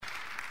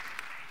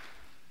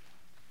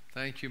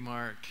Thank you,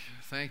 Mark.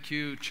 Thank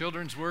you,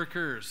 children's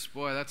workers.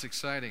 Boy, that's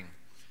exciting.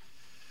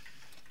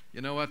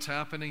 You know what's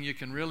happening? You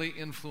can really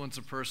influence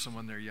a person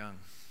when they're young.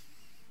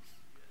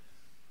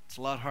 It's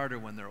a lot harder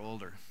when they're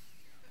older.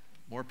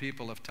 More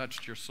people have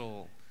touched your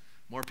soul.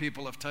 More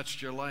people have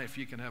touched your life.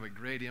 You can have a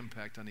great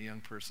impact on a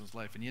young person's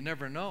life. And you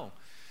never know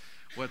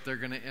what they're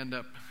going to end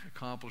up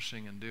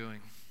accomplishing and doing.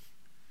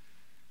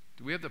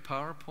 Do we have the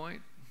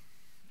PowerPoint?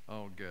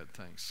 Oh, good.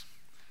 Thanks.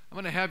 I'm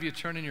going to have you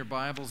turn in your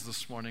Bibles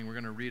this morning. We're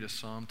going to read a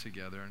psalm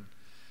together.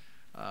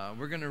 And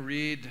we're going to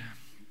read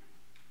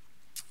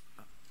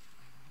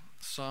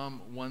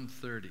Psalm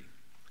 130.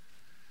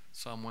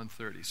 Psalm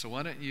 130. So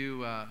why don't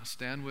you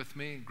stand with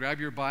me? Grab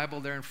your Bible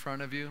there in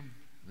front of you.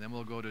 And then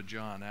we'll go to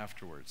John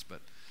afterwards.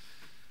 But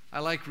I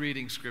like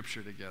reading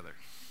Scripture together.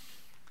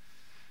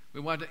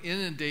 We want to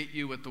inundate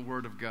you with the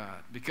Word of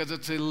God because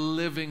it's a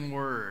living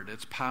Word.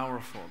 It's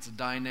powerful. It's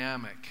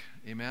dynamic.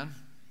 Amen?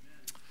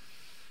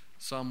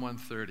 Psalm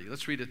 130.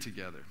 Let's read it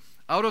together.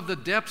 Out of the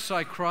depths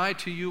I cry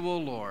to you, O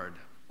Lord.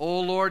 O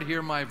Lord,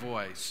 hear my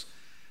voice.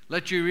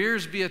 Let your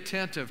ears be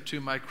attentive to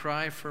my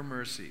cry for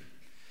mercy.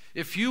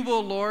 If you, O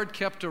Lord,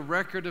 kept a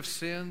record of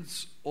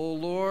sins, O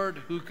Lord,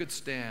 who could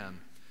stand?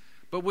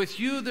 But with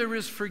you there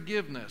is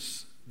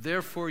forgiveness,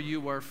 therefore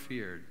you are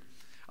feared.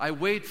 I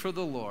wait for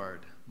the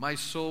Lord, my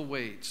soul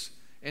waits,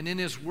 and in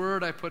his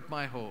word I put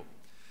my hope.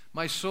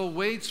 My soul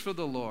waits for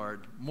the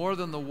Lord, more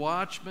than the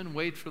watchmen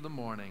wait for the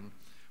morning.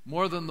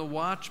 More than the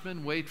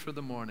watchmen wait for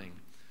the morning.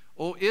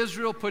 O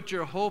Israel, put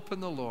your hope in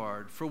the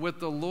Lord, for with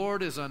the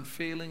Lord is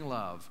unfailing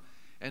love,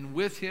 and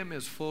with him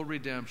is full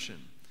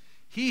redemption.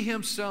 He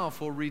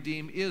himself will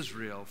redeem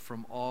Israel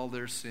from all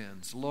their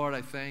sins. Lord,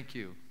 I thank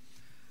you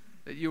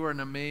that you are an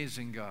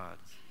amazing God.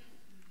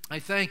 I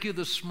thank you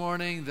this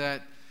morning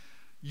that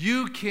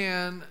you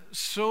can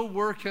so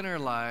work in our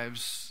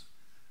lives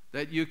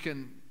that you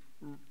can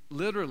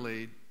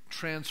literally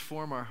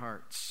transform our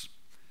hearts.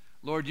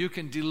 Lord, you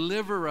can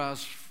deliver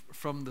us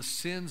from the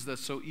sins that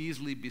so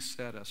easily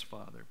beset us,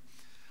 Father.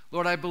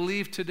 Lord, I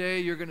believe today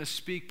you're going to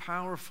speak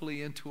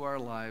powerfully into our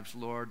lives,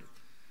 Lord,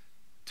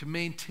 to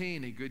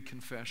maintain a good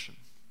confession.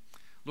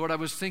 Lord, I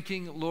was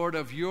thinking, Lord,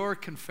 of your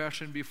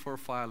confession before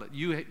Pilate.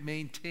 You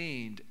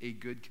maintained a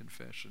good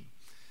confession.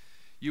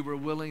 You were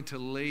willing to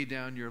lay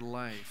down your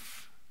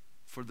life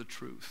for the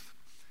truth.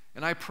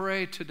 And I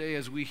pray today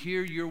as we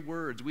hear your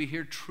words, we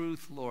hear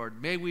truth, Lord,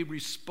 may we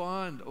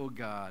respond, O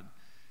God,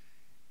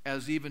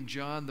 as even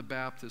John the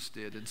Baptist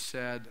did and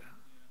said,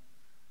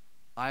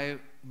 I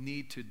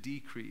need to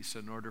decrease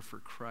in order for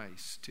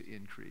Christ to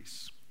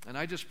increase. And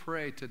I just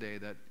pray today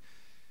that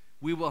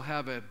we will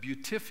have a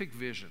beatific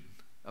vision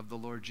of the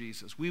Lord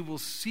Jesus. We will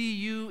see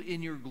you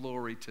in your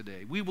glory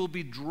today. We will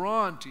be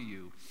drawn to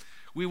you.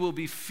 We will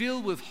be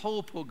filled with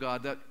hope, O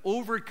God, that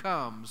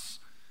overcomes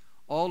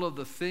all of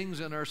the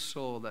things in our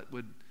soul that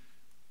would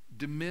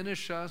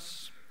diminish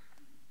us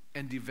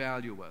and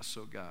devalue us,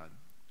 O God,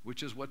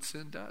 which is what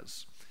sin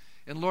does.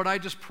 And Lord, I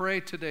just pray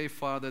today,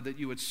 Father, that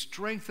you would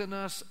strengthen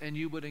us and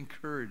you would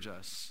encourage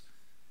us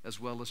as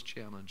well as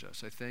challenge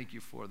us. I thank you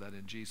for that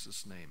in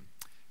Jesus' name.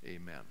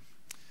 Amen.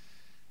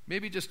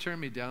 Maybe just turn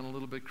me down a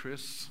little bit,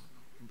 Chris.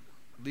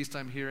 At least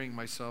I'm hearing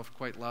myself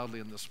quite loudly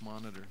in this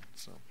monitor.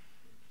 So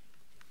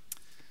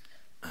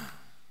I'm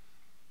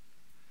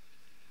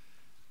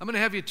going to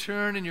have you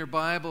turn in your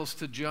Bibles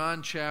to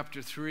John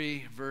chapter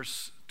 3,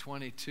 verse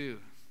 22.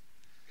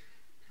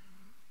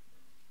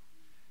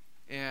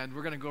 And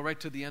we're going to go right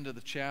to the end of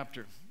the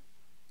chapter.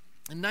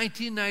 In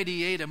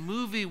 1998, a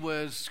movie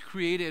was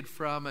created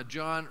from a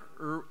John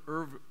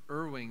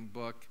Irving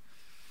book.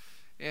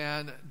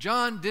 And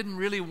John didn't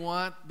really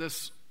want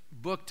this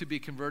book to be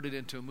converted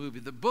into a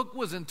movie. The book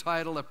was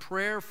entitled A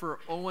Prayer for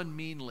Owen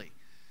Meanley.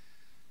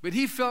 But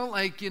he felt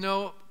like,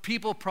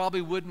 people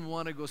probably wouldn't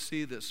want to go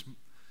see this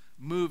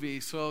movie.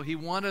 So he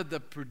wanted the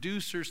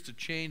producers to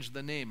change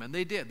the name. And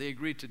they did. They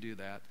agreed to do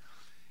that.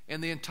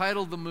 And they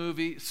entitled the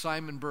movie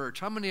Simon Birch.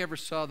 How many ever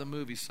saw the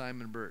movie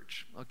Simon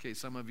Birch? Okay,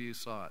 some of you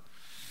saw it.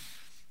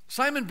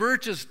 Simon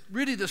Birch is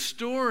really the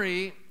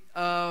story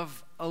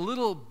of a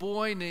little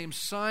boy named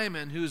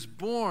Simon who's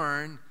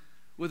born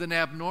with an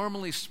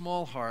abnormally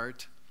small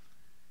heart.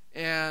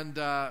 And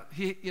there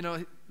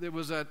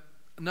was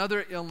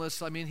another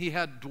illness. I mean, he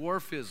had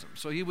dwarfism.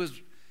 So he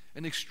was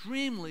an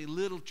extremely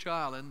little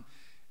child. And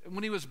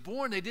when he was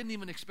born, they didn't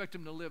even expect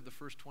him to live the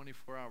first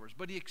 24 hours.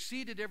 But he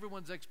exceeded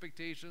everyone's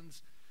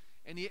expectations.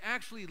 And he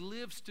actually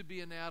lives to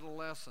be in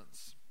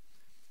adolescence.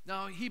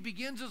 Now, he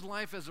begins his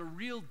life as a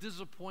real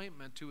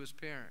disappointment to his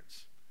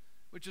parents,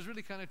 which is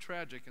really kind of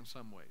tragic in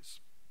some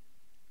ways.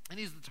 And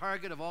he's the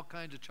target of all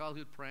kinds of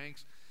childhood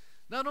pranks,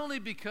 not only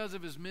because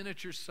of his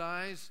miniature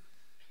size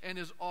and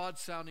his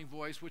odd-sounding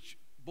voice, which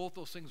both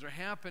those things are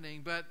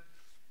happening, but,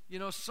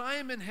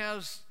 Simon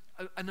has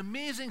an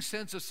amazing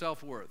sense of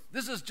self-worth.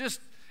 This is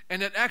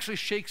and it actually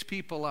shakes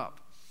people up.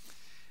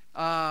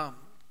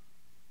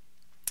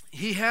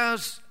 He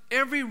has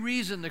every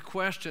reason to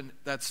question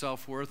that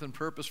self-worth and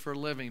purpose for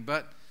living,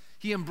 but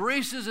he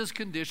embraces his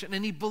condition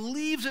and he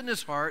believes in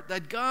his heart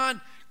that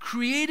God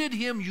created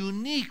him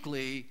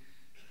uniquely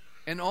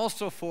and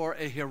also for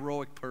a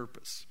heroic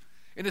purpose.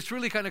 And it's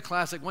really kind of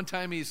classic. One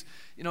time he's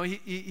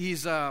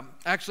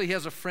actually he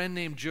has a friend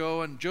named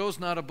Joe, and Joe's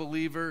not a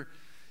believer.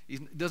 He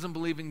doesn't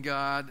believe in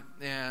God,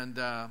 and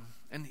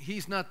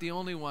he's not the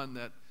only one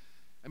that,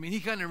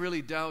 he kind of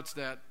really doubts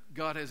that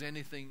God has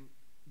anything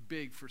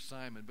big for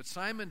Simon. But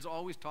Simon's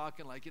always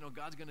talking like,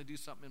 God's going to do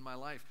something in my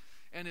life.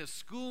 And his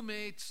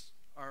schoolmates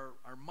are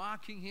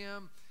mocking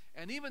him.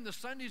 And even the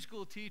Sunday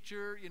school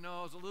teacher, is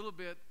a little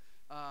bit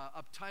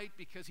uptight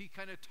because he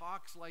kind of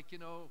talks like,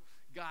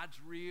 God's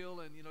real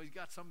and, he's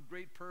got some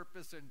great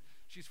purpose. And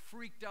she's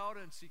freaked out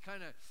and she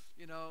kind of,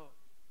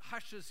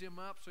 hushes him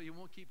up so he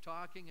won't keep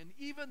talking. And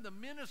even the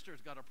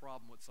minister's got a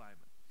problem with Simon.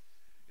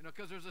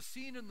 Because there's a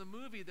scene in the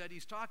movie that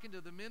he's talking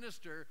to the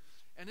minister,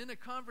 and in a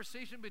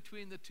conversation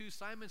between the two,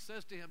 Simon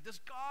says to him, "Does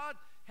God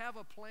have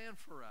a plan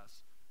for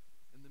us?"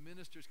 And the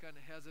minister's kind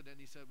of hesitant.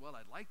 He said, "Well,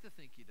 I'd like to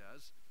think he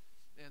does."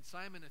 And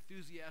Simon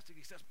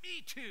enthusiastically says,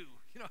 "Me too."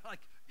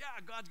 Yeah,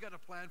 God's got a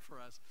plan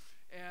for us.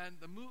 And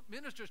the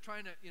minister's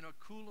trying to,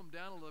 cool him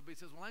down a little bit.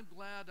 He says, "Well, I'm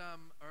glad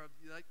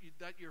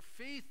that your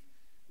faith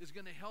is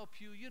going to help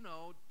you,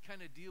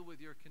 kind of deal with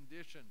your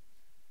condition."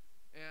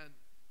 And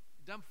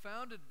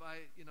dumbfounded by,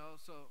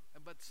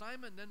 but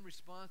Simon then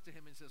responds to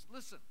him and says,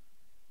 "Listen,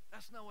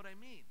 that's not what I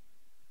mean.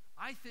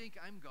 I think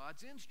I'm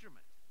God's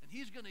instrument, and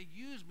he's going to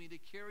use me to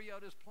carry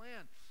out his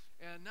plan."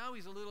 And now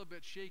he's a little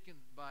bit shaken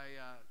by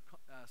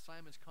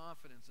Simon's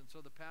confidence. And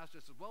so the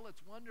pastor says, "Well,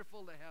 it's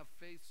wonderful to have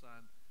faith,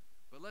 son,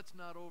 but let's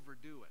not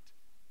overdo it."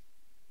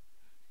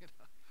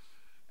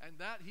 And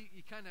that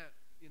he kind of,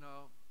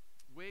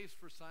 waves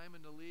for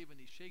Simon to leave, and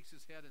he shakes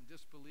his head in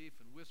disbelief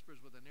and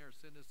whispers with an air of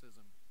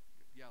cynicism,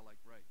 "Yeah,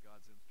 right,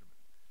 God's instrument."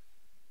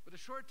 But a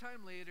short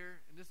time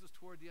later, and this is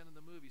toward the end of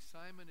the movie,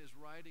 Simon is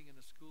riding in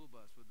a school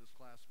bus with his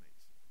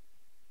classmates.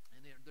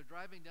 And they're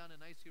driving down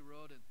an icy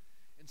road,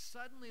 and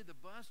suddenly the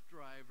bus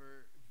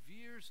driver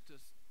veers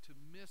to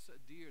miss a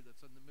deer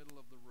that's in the middle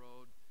of the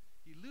road.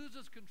 He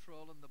loses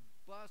control, and the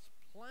bus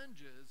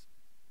plunges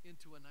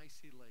into an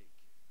icy lake.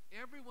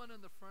 Everyone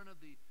in the front of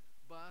the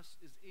bus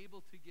is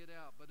able to get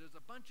out, but there's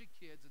a bunch of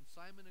kids, and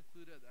Simon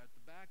included, at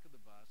the back of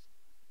the bus,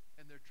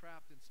 and they're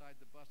trapped inside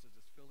the bus as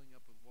it's filling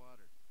up with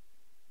water.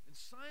 And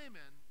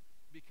Simon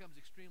becomes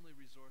extremely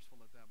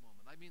resourceful at that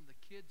moment. The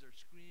kids are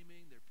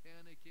screaming, they're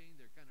panicking,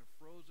 they're kind of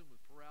frozen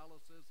with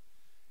paralysis.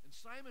 And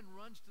Simon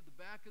runs to the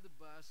back of the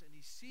bus, and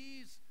he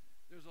sees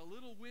there's a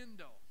little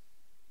window.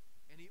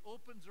 And he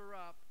opens her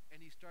up,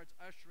 and he starts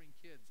ushering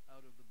kids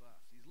out of the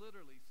bus. He's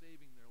literally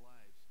saving their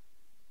lives.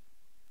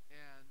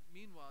 And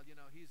meanwhile,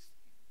 he's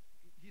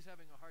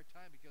having a hard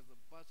time because the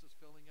bus is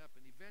filling up,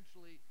 and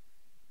eventually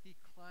he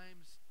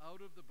climbs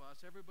out of the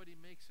bus. Everybody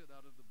makes it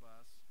out of the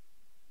bus.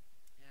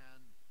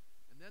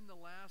 And then the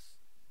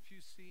last few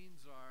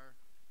scenes are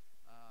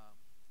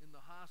in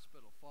the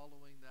hospital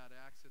following that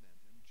accident.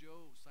 And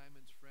Joe,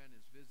 Simon's friend,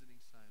 is visiting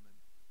Simon.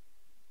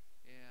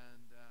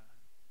 And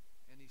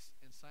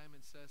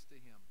Simon says to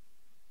him,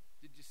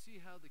 "Did you see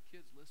how the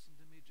kids listened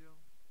to me, Joe?"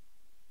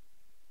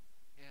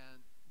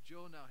 And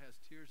Joe now has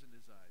tears in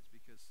his eyes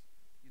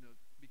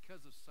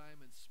because of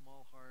Simon's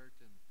small heart,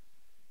 and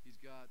he's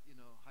got,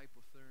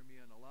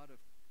 hypothermia and a lot of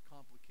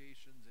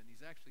complications, and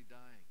he's actually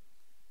dying.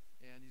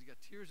 And he's got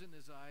tears in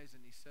his eyes,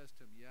 and he says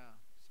to him, "Yeah,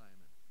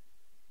 Simon."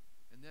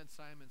 And then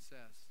Simon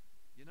says,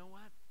 "You know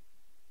what?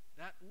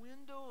 That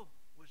window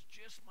was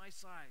just my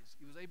size."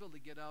 He was able to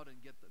get out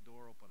and get the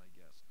door open, I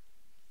guess.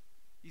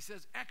 He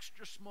says,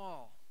 "Extra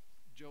small,"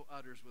 Joe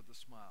utters with a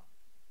smile.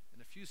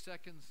 And a few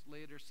seconds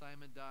later,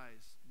 Simon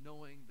dies,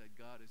 knowing that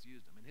God has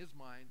used him. In his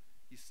mind,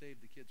 he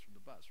saved the kids from the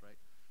bus, right?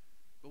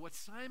 But what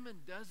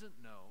Simon doesn't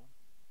know,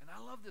 and I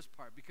love this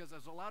part because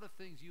there's a lot of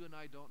things you and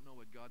I don't know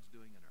what God's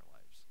doing in our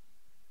lives.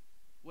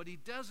 What he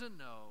doesn't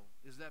know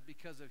is that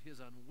because of his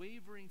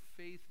unwavering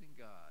faith in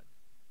God,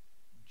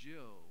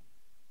 Joe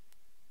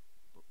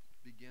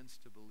begins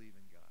to believe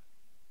in God.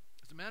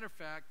 As a matter of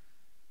fact,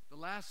 the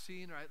last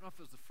scene, or I don't know if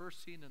it was the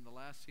first scene and the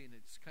last scene,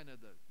 it's kind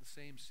of the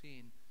same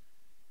scene.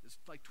 It's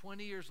like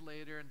 20 years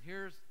later, and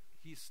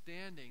he's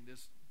standing,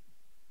 this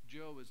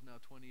Joe is now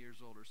 20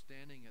 years older,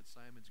 standing at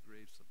Simon's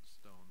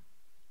gravestone.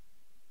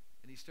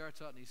 And he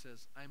starts out and he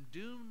says, I'm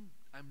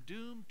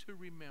doomed to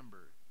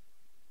remember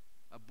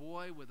a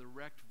boy with a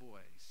wrecked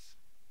voice,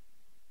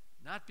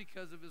 not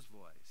because of his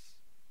voice,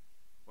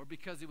 or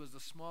because he was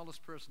the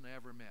smallest person I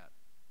ever met,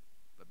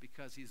 but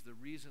because he's the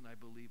reason I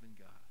believe in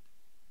God.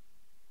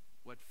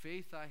 What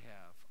faith I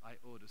have, I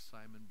owe to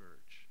Simon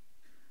Birch.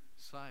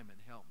 Simon,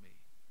 help me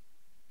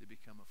to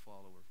become a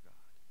follower of God."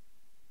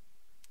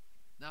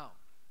 Now,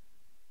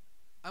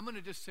 I'm going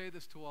to just say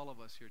this to all of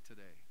us here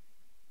today.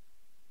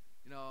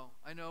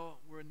 I know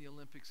we're in the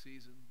Olympic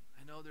season.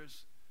 I know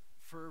there's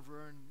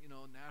fervor and,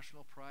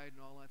 national pride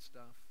and all that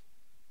stuff.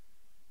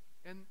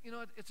 And,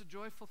 it's a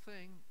joyful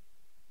thing,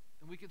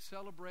 and we can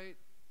celebrate,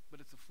 but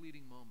it's a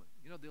fleeting moment.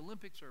 The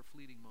Olympics are a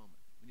fleeting moment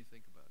when you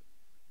think about it.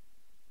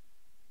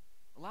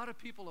 A lot of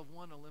people have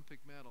won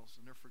Olympic medals,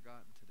 and they're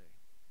forgotten today.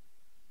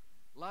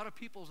 A lot of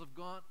people's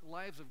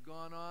lives have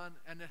gone on,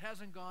 and it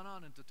hasn't gone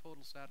on into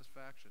total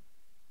satisfaction.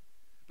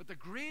 But the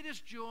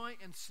greatest joy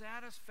and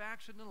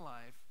satisfaction in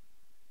life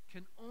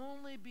can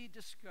only be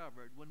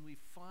discovered when we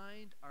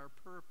find our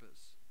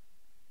purpose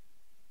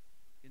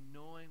in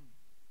knowing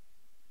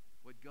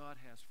what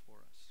God has for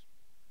us.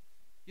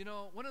 You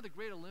know, one of the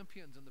great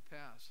Olympians in the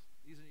past,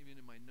 he isn't even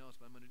in my notes,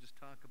 but I'm going to just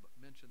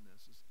mention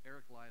this, is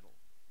Eric Liddell.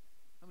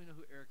 How many know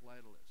who Eric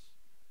Liddell is?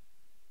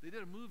 They did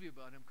a movie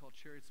about him called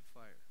Chariots of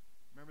Fire.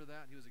 Remember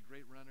that? He was a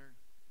great runner.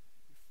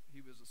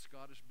 He was a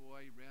Scottish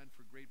boy. He ran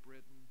for Great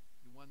Britain.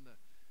 He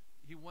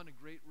won a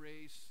great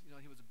race. You know,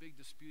 he was a big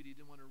dispute. He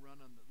didn't want to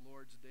run on the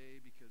Lord's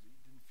Day because he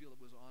didn't feel it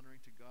was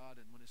honoring to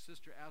God. And when his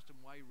sister asked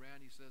him why he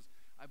ran, he says,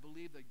 I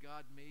believe that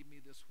God made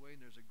me this way,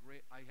 and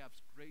I have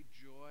great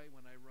joy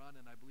when I run,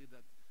 and I believe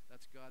that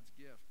that's God's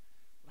gift.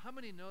 But how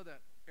many know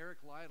that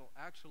Eric Liddell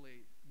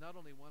actually not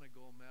only won a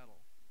gold medal,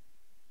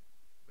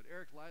 but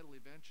Eric Liddell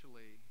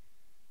eventually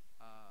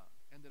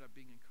ended up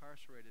being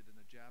incarcerated in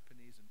a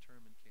Japanese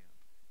internment camp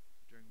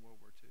during World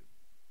War II.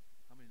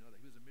 How many know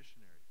that? He was a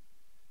missionary.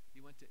 He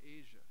went to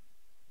Asia,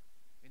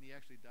 and he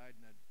actually died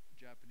in that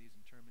Japanese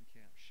internment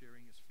camp,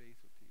 sharing his faith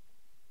with people.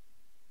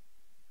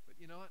 But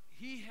you know what?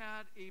 He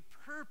had a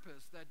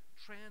purpose that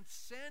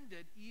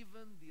transcended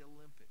even the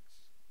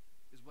Olympics,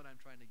 is what I'm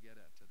trying to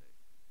get at today.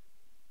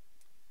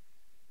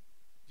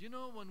 Do you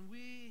know when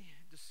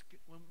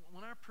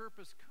our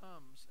purpose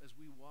comes as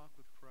we walk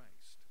with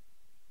Christ,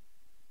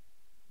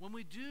 when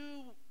we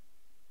do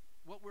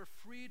what we're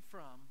freed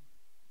from,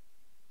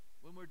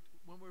 when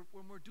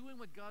we're doing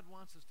what God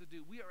wants us to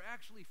do, we are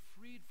actually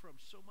freed from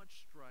so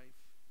much strife,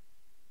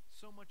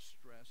 so much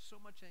stress, so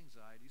much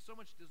anxiety, so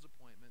much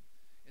disappointment,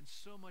 and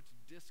so much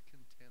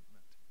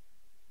discontentment.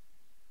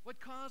 What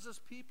causes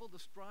people to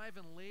strive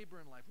and labor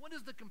in life? What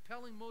is the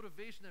compelling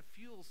motivation that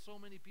fuels so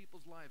many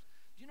people's lives?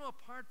 Do you know,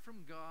 apart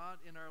from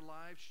God in our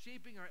lives,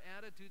 shaping our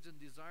attitudes and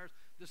desires,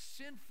 the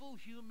sinful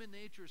human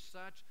nature is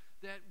such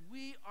that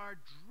we are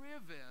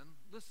driven,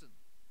 listen,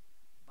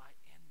 by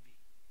envy.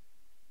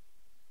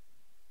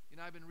 You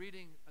know, I've been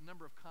reading a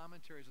number of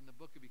commentaries on the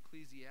book of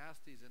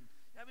Ecclesiastes, and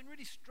I've been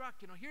really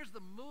struck. You know, here's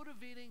the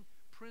motivating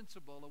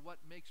principle of what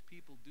makes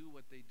people do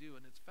what they do,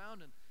 and it's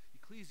found in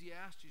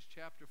Ecclesiastes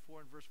chapter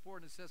 4 and verse 4,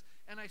 and it says,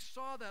 and I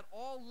saw that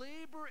all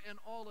labor and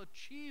all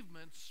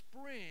achievement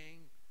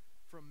spring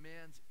from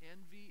man's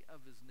envy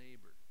of his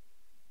neighbor.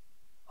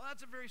 Oh,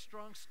 that's a very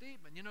strong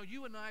statement. You know,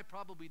 you and I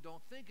probably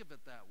don't think of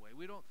it that way.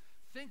 We don't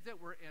think that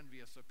we're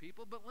envious of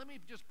people, but let me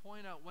just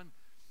point out, when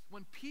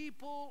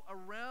people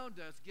around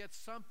us get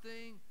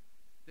something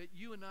that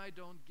you and I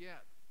don't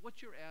get,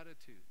 what's your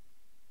attitude?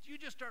 Do you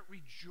just start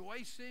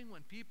rejoicing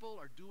when people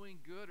are doing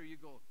good, or you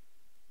go,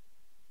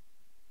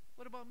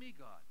 what about me,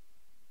 God?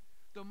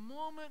 The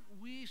moment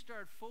we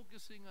start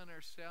focusing on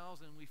ourselves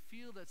and we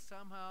feel that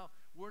somehow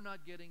we're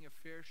not getting a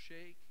fair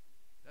shake,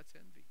 that's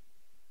envy.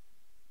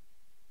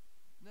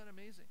 Isn't that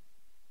amazing?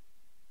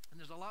 And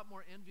there's a lot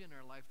more envy in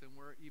our life than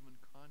we're even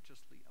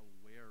consciously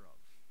aware of.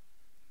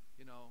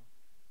 You know,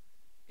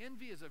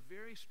 envy is a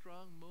very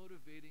strong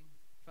motivating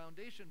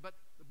foundation. But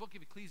the book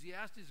of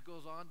Ecclesiastes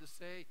goes on to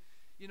say,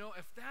 you know,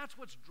 if that's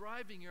what's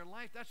driving your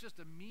life, that's just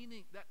a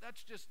meaning.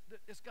 That's just,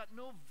 it's got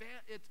no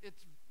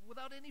it's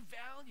without any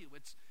value.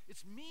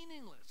 It's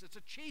meaningless. It's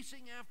a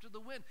chasing after the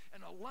wind.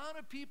 And a lot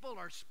of people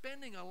are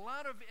spending a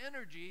lot of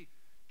energy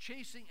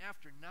chasing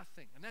after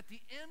nothing. And at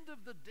the end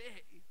of the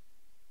day,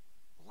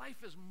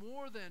 life is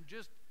more than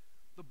just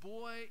the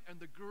boy and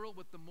the girl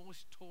with the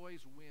most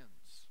toys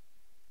wins.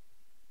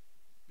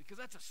 Because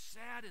that's a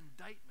sad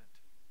indictment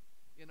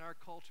in our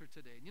culture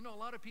today. And you know, a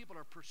lot of people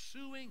are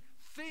pursuing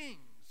things.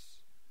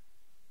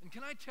 And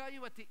can I tell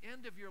you, at the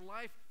end of your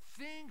life,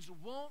 things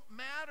won't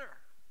matter.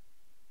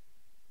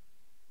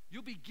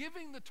 You'll be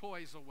giving the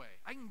toys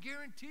away. I can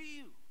guarantee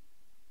you.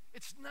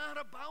 It's not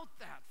about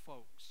that,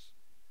 folks.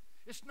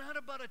 It's not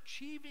about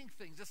achieving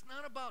things. It's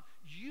not about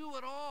you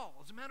at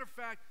all. As a matter of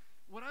fact,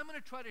 what I'm going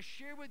to try to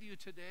share with you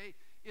today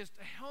is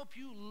to help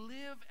you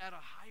live at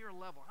a higher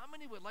level. How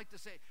many would like to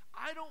say,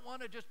 I don't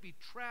want to just be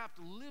trapped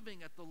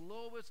living at the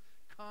lowest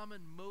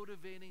common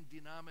motivating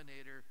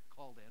denominator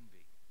called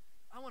envy?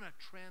 I want to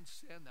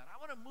transcend that. I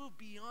want to move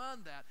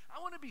beyond that. I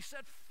want to be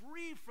set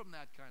free from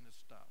that kind of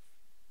stuff.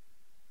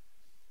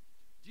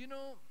 Do you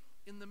know,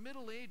 in the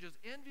Middle Ages,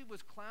 envy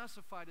was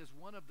classified as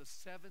one of the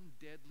 7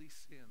 deadly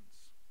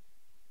sins.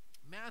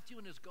 Matthew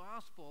in his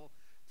gospel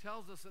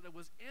tells us that it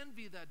was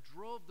envy that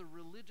drove the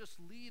religious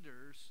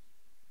leaders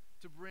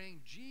to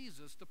bring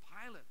Jesus to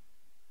Pilate.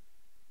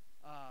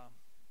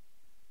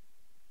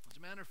 As a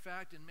matter of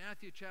fact, in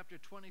Matthew chapter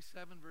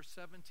 27, verse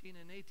 17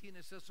 and 18,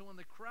 it says, so when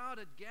the crowd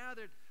had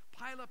gathered,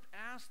 Pilate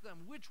asked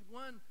them, which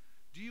one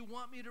do you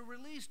want me to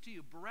release to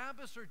you,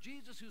 Barabbas or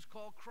Jesus, who's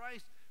called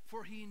Christ?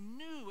 For he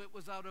knew it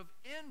was out of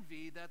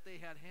envy that they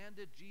had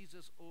handed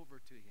Jesus over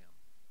to him.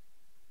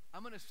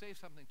 I'm going to say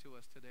something to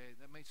us today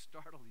that may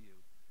startle you.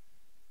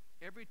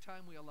 Every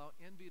time we allow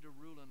envy to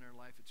rule in our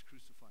life, it's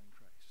crucifying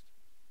Christ.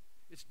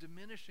 It's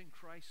diminishing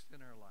Christ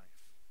in our life.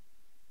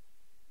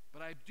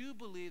 But I do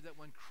believe that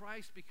when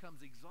Christ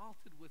becomes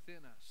exalted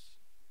within us,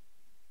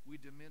 we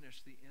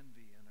diminish the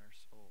envy in our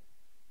soul.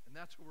 And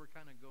that's where we're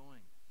kind of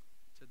going.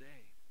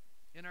 today.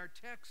 In our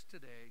text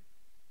today,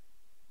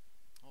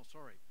 oh,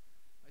 sorry,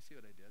 I see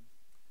what I did.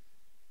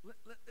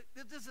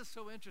 This is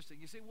so interesting.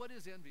 You say, what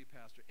is envy,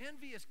 Pastor?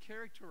 Envy is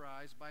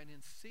characterized by an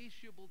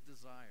insatiable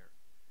desire.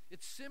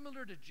 It's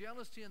similar to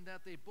jealousy in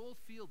that they both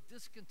feel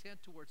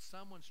discontent towards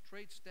someone's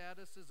trait,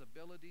 statuses,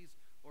 abilities,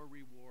 or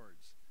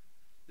rewards.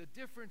 The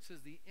difference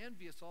is the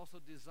envious also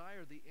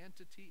desire the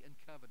entity and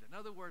covet. In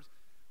other words,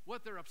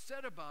 what they're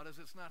upset about is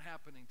it's not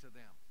happening to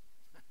them.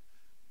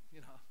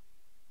 You know,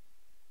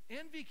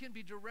 envy can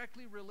be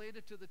directly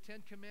related to the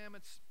Ten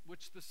Commandments,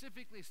 which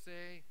specifically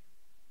say,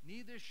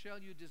 neither shall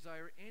you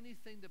desire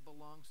anything that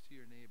belongs to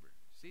your neighbor.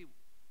 See,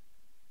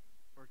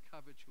 or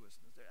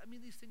covetousness. I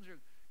mean, these things are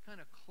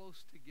kind of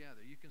close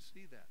together. You can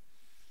see that.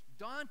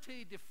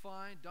 Dante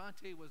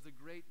was the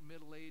great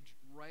middle-aged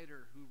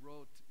writer who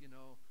wrote, in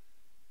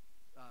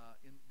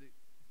the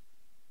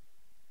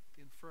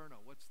Inferno.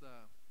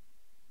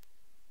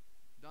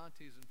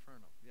 Dante's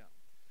Inferno, yeah.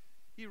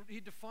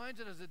 He defines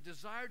it as a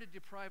desire to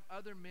deprive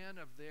other men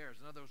of theirs.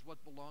 In other words,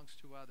 what belongs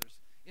to others.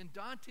 In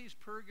Dante's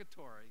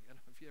Purgatory, I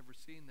don't know if you've ever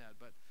seen that,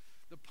 but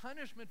the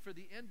punishment for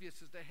the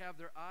envious is to have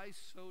their eyes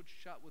sewed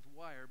shut with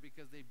wire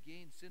because they've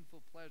gained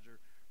sinful pleasure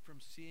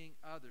from seeing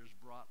others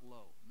brought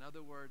low. In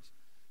other words,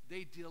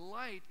 they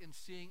delight in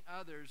seeing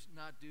others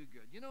not do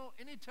good. You know,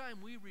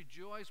 anytime we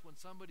rejoice when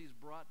somebody's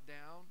brought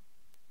down,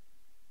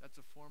 that's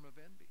a form of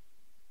envy.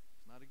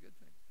 It's not a good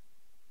thing.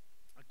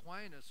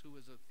 Aquinas, who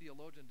was a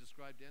theologian,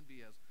 described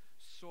envy as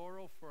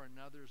sorrow for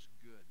another's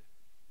good.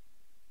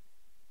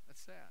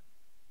 That's sad.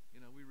 You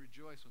know, we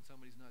rejoice when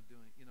somebody's not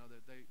doing,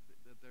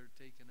 that they're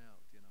taken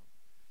out,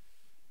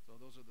 So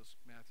those are the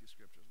Matthew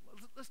scriptures.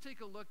 Let's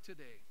take a look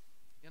today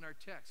in our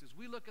text as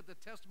we look at the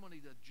testimony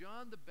that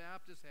John the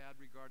Baptist had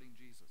regarding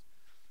Jesus.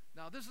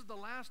 Now, this is the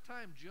last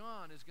time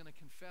John is going to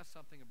confess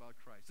something about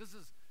Christ. This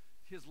is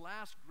his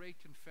last great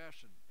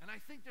confession. And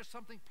I think there's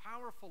something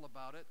powerful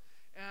about it.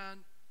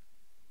 And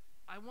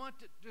I want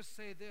to just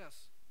say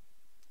this,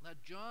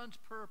 that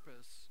John's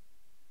purpose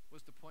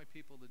was to point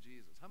people to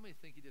Jesus. How many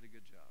think he did a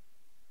good job?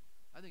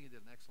 I think he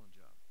did an excellent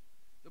job.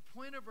 The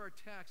point of our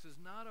text is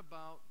not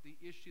about the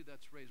issue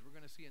that's raised. We're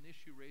going to see an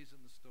issue raised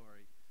in the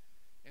story,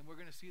 and we're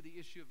going to see the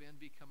issue of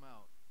envy come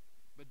out.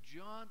 But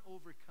John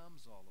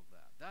overcomes all of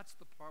that. That's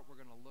the part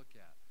we're going to look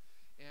at.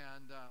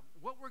 And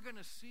what we're going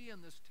to see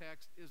in this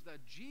text is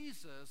that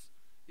Jesus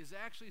is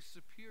actually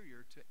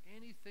superior to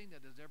anything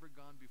that has ever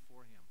gone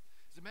before him.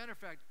 As a matter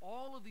of fact,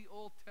 all of the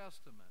Old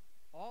Testament,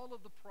 all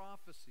of the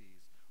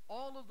prophecies,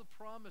 all of the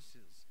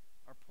promises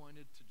are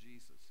pointed to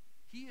Jesus.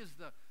 He is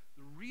the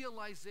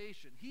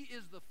realization, he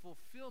is the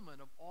fulfillment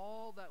of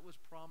all that was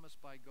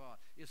promised by God,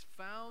 is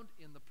found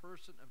in the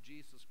person of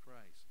Jesus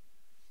Christ.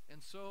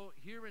 And so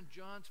here in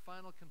John's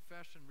final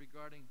confession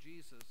regarding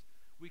Jesus,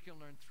 we can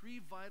learn three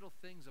vital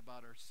things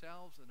about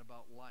ourselves and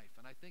about life.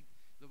 And I think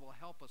that will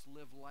help us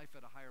live life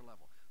at a higher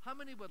level. How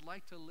many would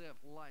like to live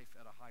life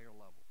at a higher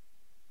level?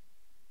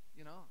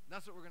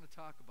 That's what we're going to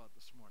talk about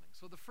this morning.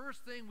 So the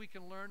first thing we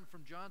can learn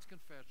from John's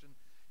confession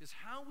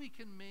is how we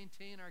can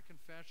maintain our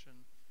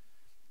confession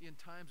in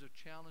times of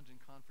challenge and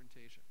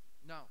confrontation.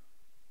 Now,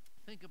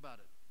 think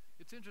about it.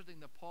 It's interesting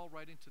that Paul,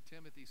 writing to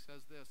Timothy,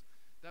 says this,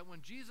 that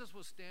when Jesus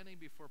was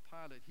standing before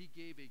Pilate, he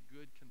gave a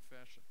good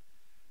confession.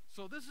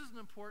 So this is an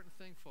important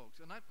thing, folks.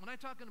 And when I'm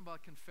talking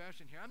about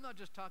confession here, I'm not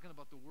just talking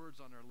about the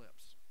words on our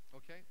lips,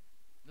 okay?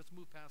 Let's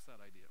move past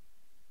that idea.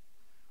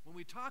 When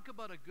we talk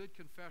about a good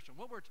confession,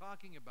 what we're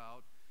talking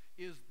about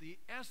is the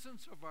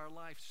essence of our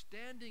life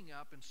standing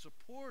up and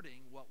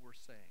supporting what we're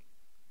saying.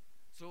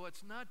 So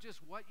it's not just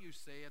what you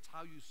say, it's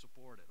how you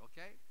support it,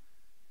 okay?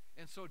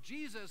 And so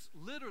Jesus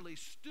literally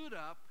stood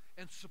up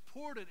and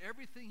supported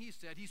everything he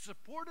said. He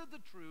supported the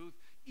truth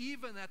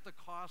even at the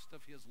cost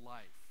of his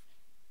life,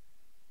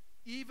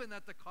 even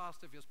at the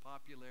cost of his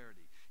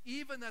popularity,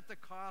 even at the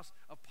cost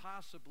of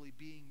possibly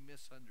being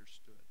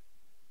misunderstood.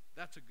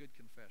 That's a good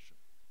confession.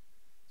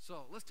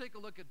 So let's take a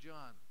look at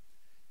John.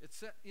 It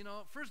said,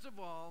 first of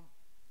all,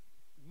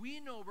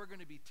 we know we're going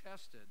to be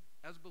tested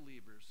as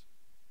believers,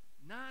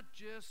 not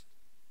just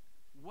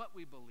what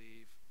we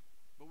believe,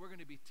 but we're going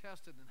to be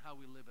tested in how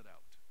we live it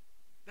out.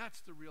 That's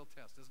the real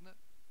test, isn't it?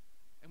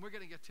 And we're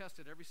going to get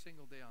tested every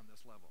single day on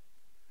this level.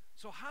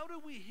 So how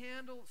do we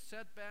handle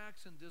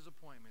setbacks and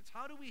disappointments?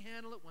 How do we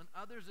handle it when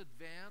others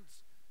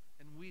advance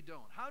and we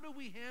don't? How do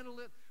we handle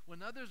it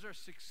when others are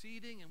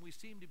succeeding and we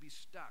seem to be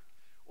stuck?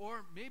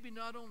 Or maybe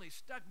not only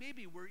stuck,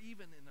 maybe we're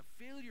even in a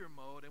failure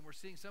mode and we're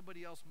seeing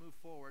somebody else move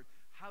forward.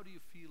 How do you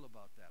feel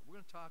about that? We're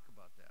going to talk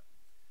about that.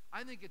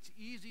 I think it's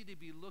easy to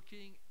be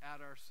looking at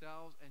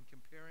ourselves and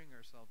comparing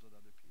ourselves with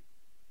other people.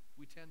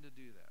 We tend to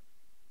do that.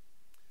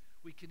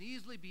 We can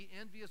easily be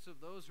envious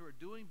of those who are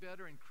doing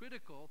better and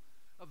critical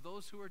of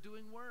those who are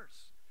doing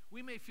worse.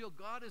 We may feel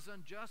God is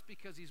unjust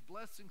because he's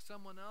blessing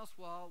someone else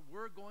while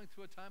we're going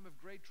through a time of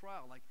great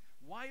trial. Like,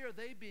 why are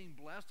they being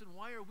blessed and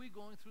why are we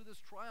going through this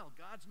trial?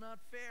 God's not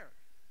fair.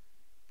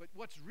 But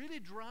what's really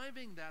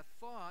driving that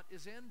thought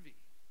is envy.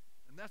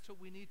 And that's what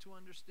we need to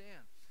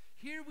understand.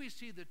 Here we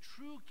see the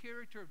true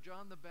character of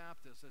John the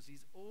Baptist as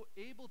he's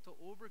able to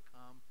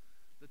overcome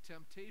the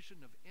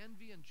temptation of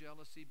envy and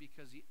jealousy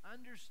because he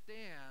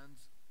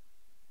understands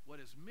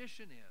what his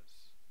mission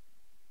is.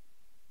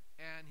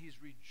 And he's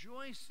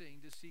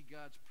rejoicing to see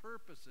God's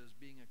purposes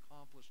being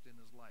accomplished in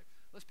his life.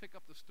 Let's pick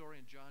up the story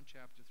in John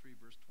chapter 3,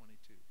 verse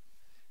 22.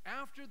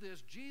 After this,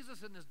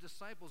 Jesus and his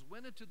disciples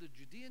went into the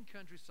Judean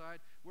countryside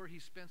where he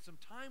spent some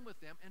time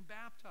with them and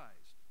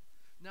baptized.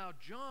 Now,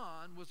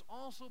 John was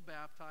also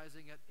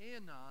baptizing at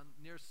Aenon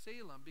near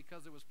Salem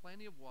because there was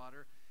plenty of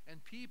water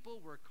and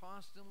people were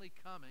constantly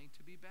coming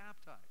to be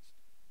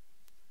baptized.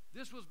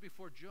 This was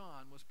before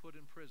John was put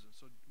in prison.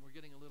 So we're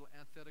getting a little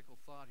antithetical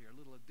thought here, a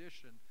little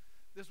addition.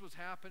 This was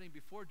happening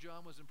before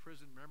John was in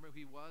prison. Remember,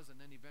 he was, and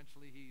then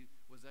eventually he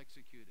was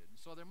executed. And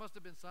so there must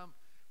have been some,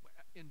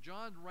 in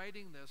John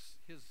writing this,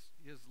 his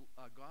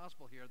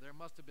gospel here, there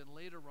must have been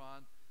later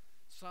on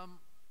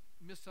some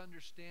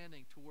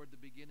misunderstanding toward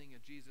the beginning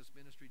of Jesus'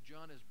 ministry.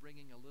 John is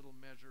bringing a little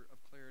measure of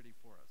clarity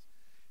for us.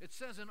 It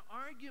says an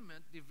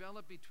argument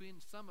developed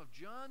between some of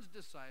John's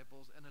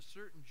disciples and a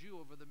certain Jew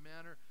over the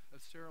manner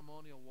of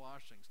ceremonial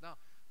washings. Now,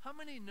 how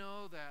many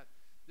know that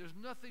there's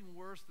nothing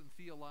worse than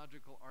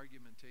theological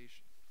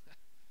argumentation?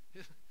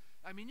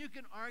 I mean, you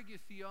can argue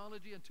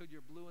theology until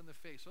you're blue in the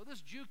face. So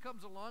this Jew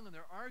comes along and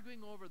they're arguing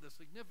over the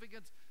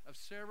significance of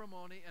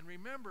ceremony. And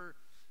remember,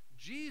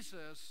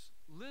 Jesus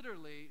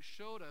literally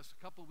showed us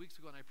a couple of weeks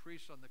ago, and I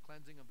preached on the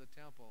cleansing of the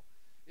temple.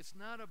 It's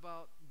not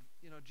about,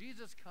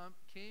 Jesus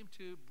came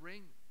to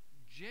bring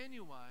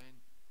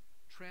genuine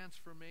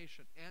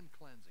transformation and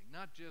cleansing,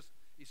 not just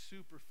a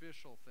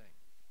superficial thing.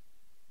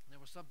 There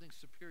was something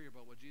superior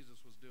about what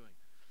Jesus was doing.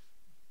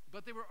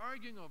 But they were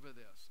arguing over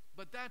this.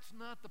 But that's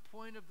not the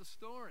point of the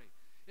story.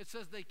 It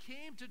says they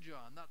came to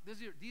John. Now,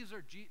 these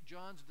are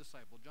John's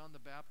disciples, John the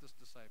Baptist's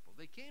disciples.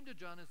 They came to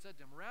John and said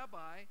to him,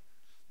 Rabbi,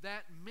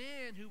 that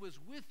man who was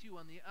with you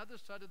on the other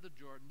side of the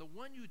Jordan, the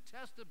one you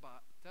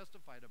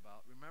testified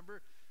about,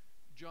 remember,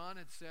 John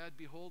had said,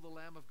 behold the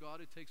Lamb of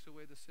God who takes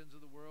away the sins of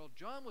the world.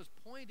 John was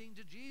pointing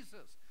to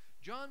Jesus.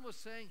 John was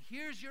saying,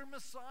 here's your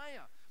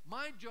Messiah.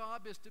 My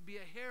job is to be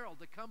a herald,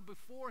 to come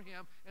before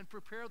him and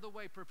prepare the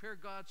way, prepare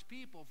God's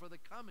people for the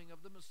coming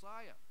of the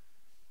Messiah.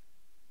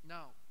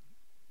 Now,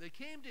 they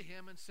came to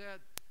him and said,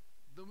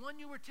 the one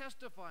you were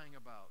testifying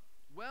about,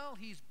 well,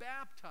 he's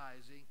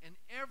baptizing and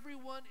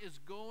everyone is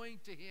going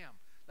to him.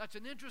 That's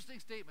an interesting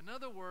statement. In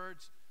other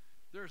words,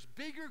 there's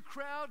bigger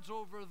crowds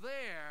over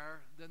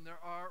there than there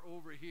are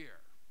over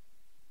here.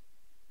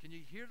 Can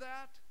you hear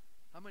that?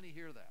 How many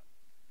hear that?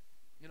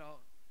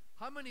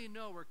 How many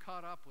know we're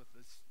caught up with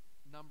this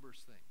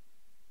numbers thing?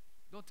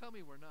 Don't tell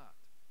me we're not.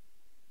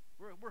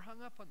 We're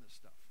hung up on this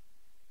stuff.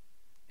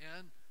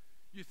 And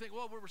you think,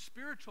 well, we're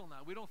spiritual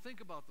now. We don't think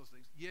about those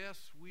things. Yes,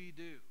 we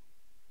do.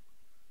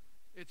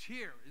 It's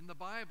here in the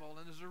Bible,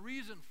 and there's a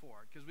reason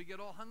for it, because we get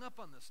all hung up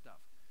on this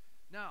stuff.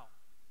 Now,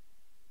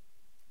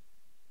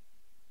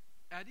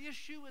 at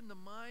issue in the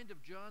mind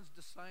of John's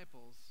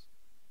disciples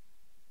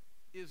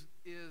is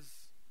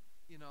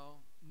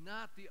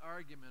not the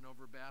argument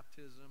over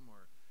baptism,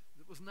 or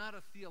it was not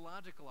a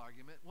theological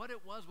argument. What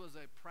it was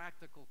a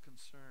practical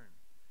concern.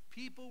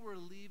 People were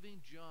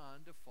leaving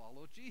John to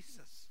follow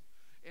Jesus,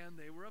 and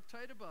they were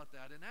uptight about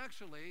that. And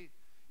actually,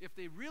 if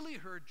they really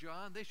heard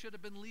John, they should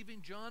have been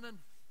leaving John and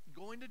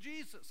going to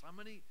Jesus. How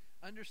many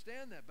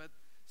understand that? But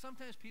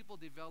sometimes people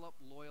develop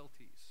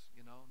loyalties.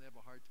 They have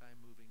a hard time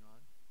moving on.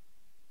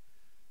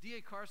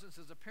 D.A. Carson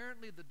says,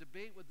 apparently the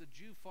debate with the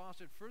Jew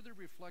fostered further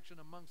reflection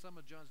among some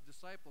of John's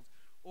disciples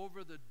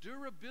over the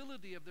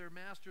durability of their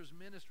master's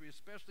ministry,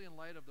 especially in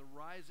light of the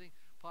rising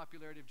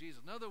popularity of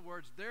Jesus. In other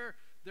words, their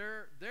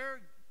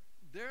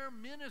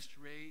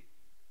ministry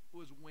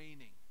was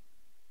waning.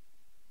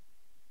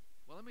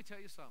 Well, let me tell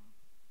you something.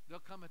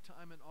 There'll come a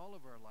time in all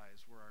of our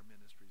lives where our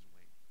ministries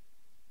wane.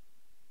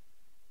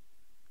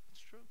 It's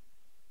true.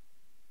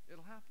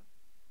 It'll happen.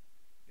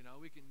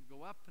 We can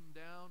go up and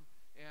down,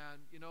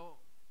 and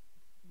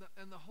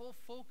and the whole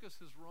focus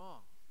is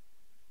wrong.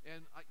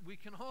 And we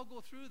can all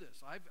go through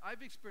this.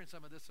 I've experienced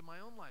some of this in my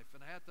own life,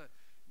 and I had to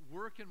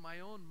work in my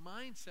own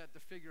mindset to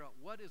figure out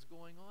what is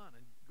going on.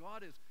 And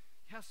God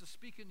has to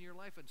speak into your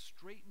life and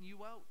straighten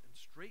you out and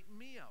straighten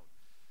me out.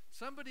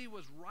 Somebody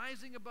was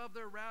rising above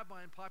their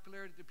rabbi in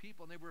popularity to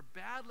people, and they were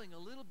battling a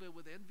little bit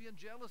with envy and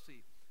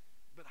jealousy.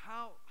 But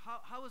how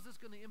is this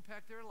going to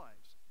impact their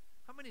lives?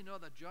 How many know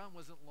that John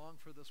wasn't long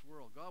for this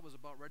world? God was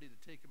about ready to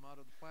take him out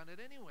of the planet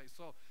anyway,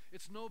 so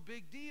it's no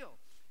big deal.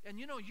 And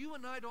you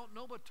and I don't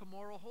know what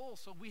tomorrow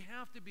holds, so we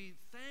have to be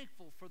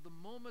thankful for the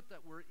moment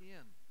that we're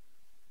in.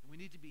 And we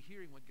need to be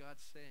hearing what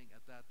God's saying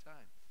at that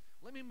time.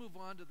 Let me move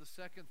on to the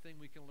second thing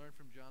we can learn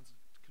from John's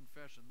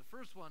confession. The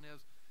first one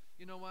is,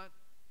 you know what?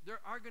 There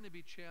are going to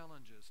be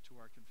challenges to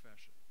our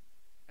confession.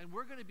 And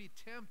we're going to be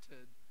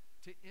tempted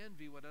to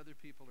envy what other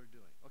people are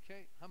doing.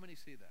 Okay? How many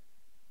see that?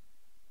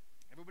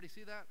 Everybody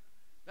see that?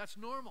 That's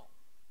normal.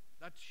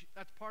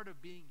 That's part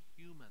of being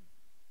human.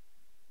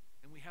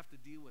 And we have to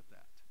deal with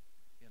that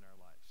in our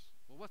lives.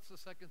 Well, what's the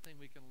second thing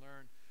we can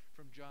learn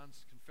from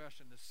John's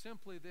confession? Is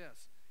simply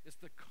this. It's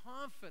the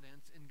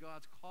confidence in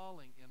God's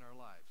calling in our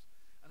lives.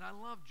 And And I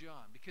love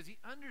John because he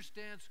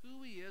understands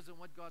who he is and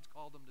what God's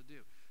called him to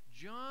do.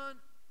 John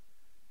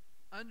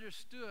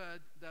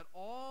understood that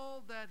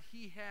all that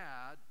he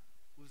had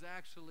was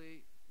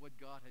actually what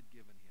God had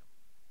given him.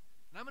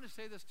 And I'm going to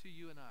say this to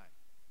you and I.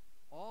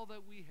 All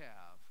that we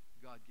have,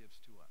 God gives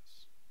to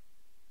us.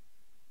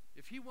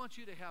 If he wants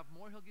you to have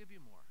more, he'll give you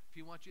more. If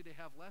he wants you to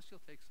have less,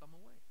 he'll take some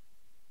away.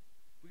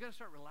 We've got to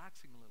start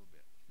relaxing a little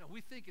bit.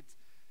 We think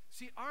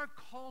our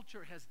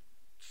culture has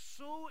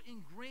so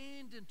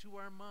ingrained into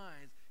our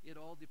minds, it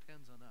all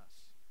depends on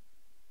us.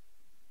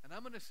 And I'm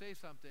going to say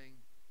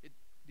something, it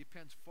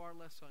depends far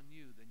less on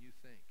you than you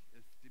think.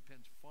 It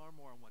depends far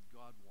more on what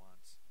God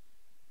wants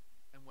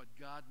and what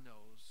God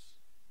knows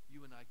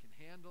you and I can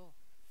handle,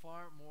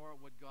 far more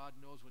what God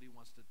knows what he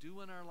wants to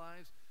do in our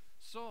lives.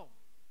 So,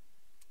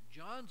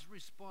 John's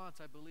response,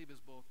 I believe, is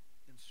both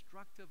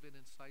instructive and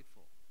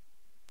insightful.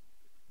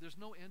 There's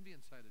no envy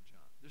inside of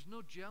John. There's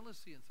no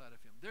jealousy inside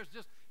of him. There's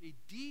just a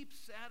deep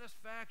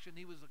satisfaction.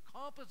 He was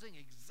accomplishing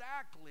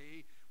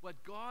exactly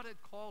what God had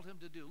called him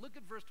to do. Look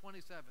at verse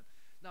 27.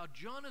 Now,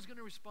 John is going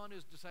to respond to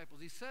his disciples.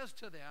 He says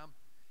to them,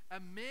 a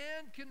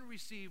man can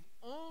receive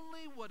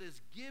only what is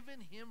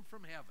given him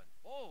from heaven.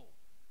 Oh,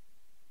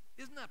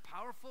 isn't that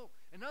powerful?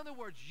 In other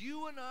words,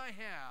 you and I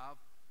have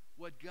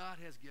what God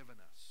has given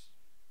us.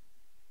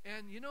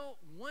 And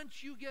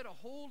once you get a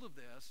hold of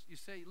this, you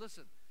say,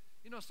 listen,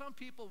 some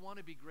people want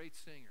to be great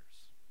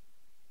singers,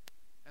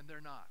 and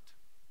they're not.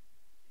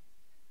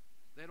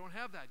 They don't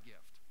have that gift.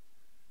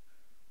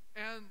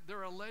 And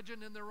they're a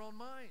legend in their own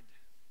mind.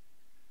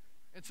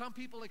 And some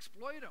people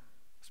exploit them,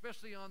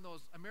 especially on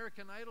those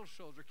American Idol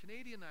shows or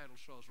Canadian Idol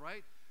shows,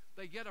 right?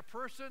 They get a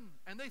person,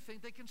 and they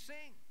think they can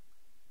sing.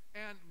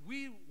 And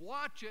we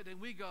watch it, and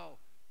we go,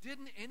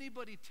 didn't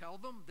anybody tell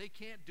them they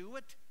can't do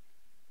it?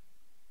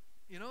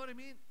 You know what I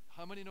mean?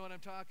 How many know what I'm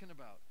talking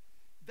about?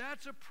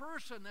 That's a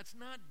person that's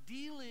not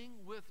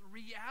dealing with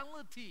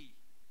reality.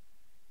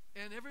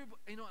 And everybody,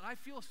 and I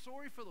feel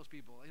sorry for those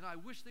people. I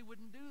wish they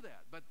wouldn't do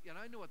that. But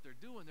I know what they're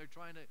doing. They're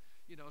trying to,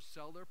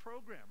 sell their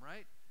program,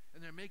 right?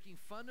 And they're making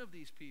fun of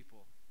these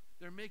people.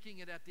 They're making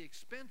it at the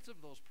expense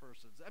of those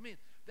persons. I mean,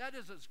 that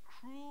is as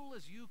cruel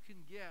as you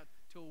can get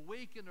to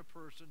awaken a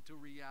person to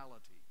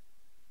reality.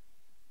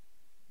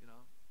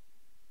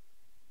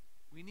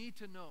 We need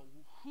to know,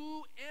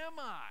 who am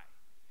I?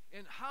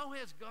 And how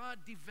has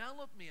God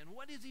developed me? And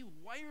what is he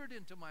wired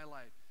into my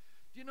life?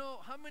 Do you know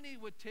how many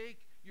would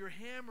take your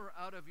hammer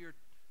out of your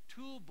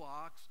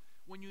toolbox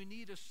when you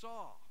need a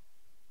saw?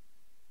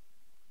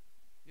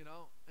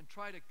 And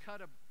try to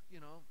cut a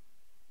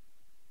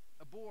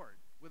board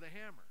with a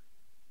hammer.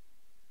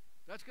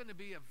 That's going to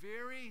be a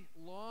very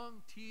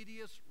long,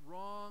 tedious,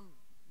 wrong.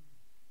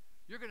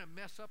 You're going to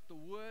mess up the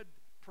wood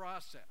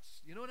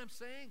process. You know what I'm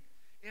saying?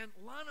 And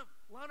a lot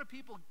of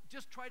people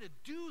just try to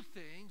do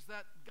things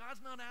that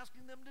God's not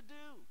asking them to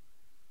do.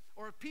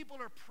 Or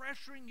people are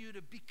pressuring you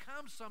to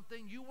become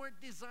something you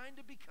weren't designed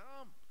to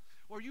become.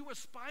 Or you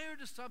aspire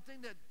to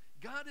something that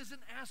God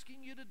isn't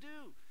asking you to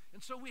do.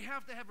 And so we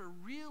have to have a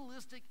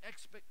realistic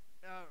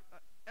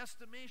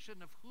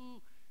estimation of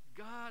who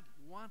God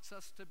wants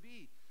us to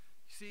be.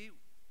 See,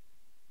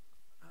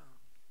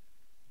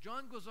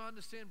 John goes on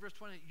to say in verse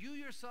 20, you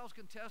yourselves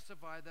can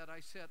testify that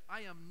I said,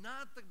 I am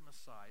not the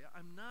Messiah,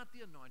 I'm not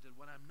the anointed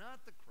one, I'm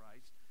not the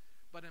Christ,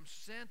 but I'm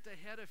sent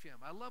ahead of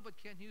him. I love what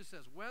Ken Hughes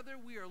says. Whether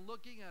we are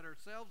looking at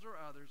ourselves or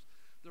others,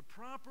 the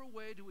proper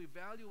way to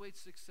evaluate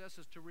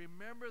success is to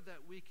remember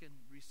that we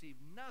can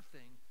receive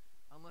nothing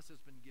unless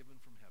it's been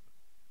given from heaven.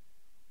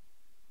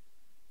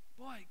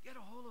 Boy, get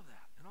a hold of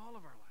that in all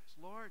of our lives.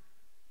 Lord,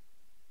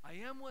 I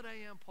am what I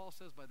am, Paul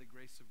says, by the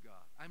grace of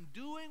God. I'm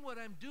doing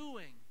what I'm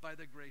doing by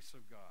the grace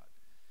of God.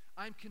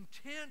 I'm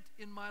content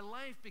in my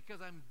life because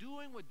I'm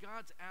doing what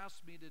God's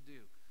asked me to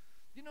do.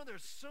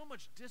 There's so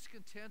much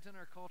discontent in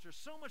our culture,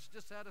 so much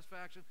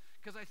dissatisfaction,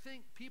 because I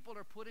think people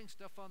are putting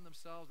stuff on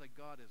themselves that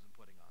God isn't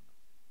putting on them.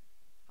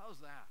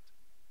 How's that?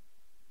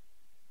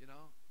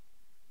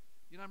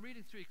 I'm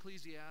reading through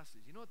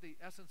Ecclesiastes. You know what the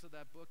essence of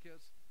that book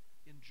is?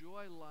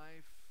 Enjoy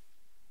life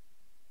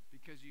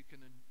because you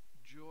can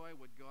enjoy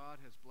what God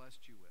has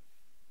blessed you with.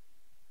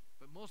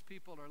 But most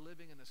people are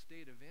living in a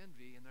state of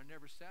envy, and they're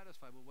never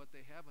satisfied with what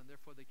they have, and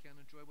therefore they can't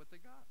enjoy what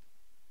they got.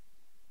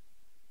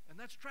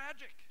 And that's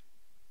tragic.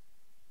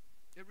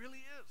 It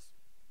really is.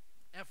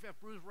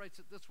 F.F. Bruce writes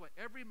it this way: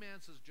 every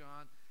man, says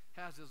John,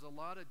 has his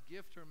allotted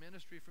gift or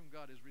ministry from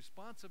God. His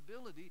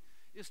responsibility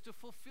is to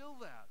fulfill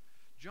that.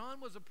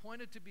 John was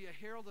appointed to be a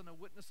herald and a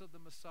witness of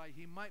the Messiah.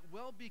 He might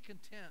well be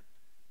content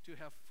to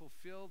have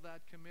fulfilled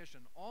that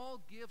commission.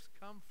 All gifts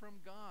come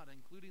from God,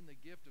 including the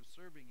gift of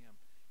serving him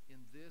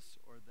in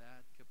this or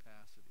that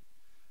capacity.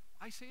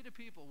 I say to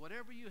people,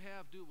 whatever you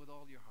have, do it with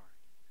all your heart.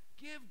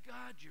 Give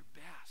God your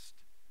best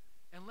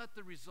and let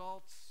the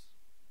results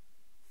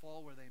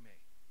fall where they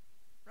may.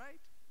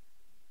 Right?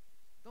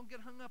 Don't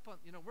get hung up on,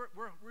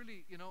 we're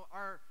really,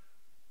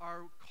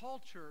 our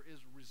culture is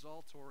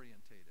results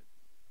orientated.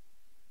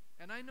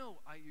 And I know,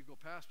 you go,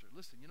 Pastor,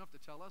 listen, you don't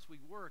have to tell us. We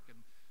work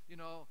and,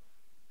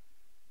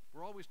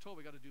 we're always told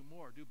we got to do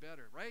more, do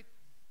better, right?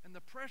 And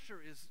the pressure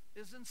is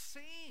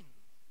insane.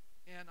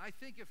 And I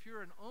think if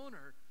you're an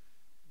owner,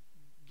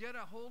 get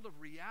a hold of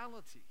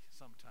reality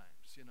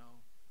sometimes, you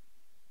know.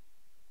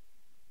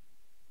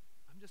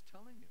 I'm just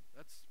telling you,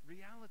 that's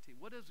reality.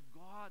 What does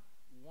God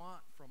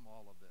want from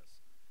all of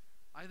this?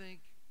 I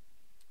think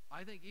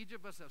each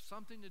of us have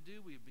something to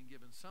do. We've been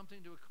given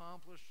something to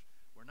accomplish.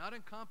 We're not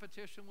in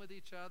competition with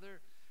each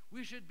other.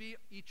 We should be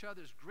each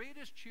other's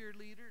greatest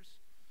cheerleaders.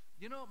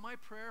 You know, my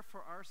prayer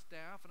for our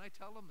staff, and I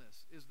tell them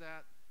this, is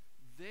that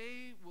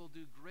they will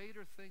do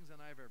greater things than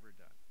I've ever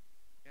done.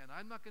 And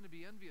I'm not going to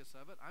be envious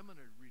of it. I'm going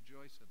to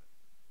rejoice in it.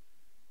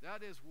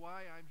 That is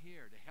why I'm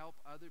here, to help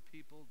other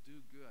people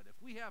do good.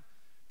 If we have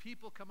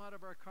people come out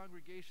of our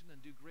congregation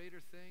and do greater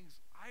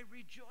things, I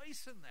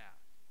rejoice in that.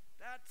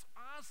 That's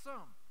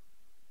awesome.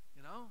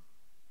 You know?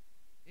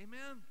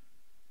 Amen?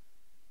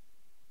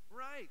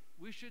 Right.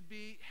 We should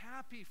be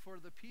happy for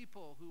the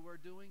people who are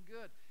doing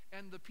good.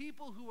 And the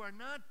people who are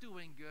not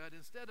doing good,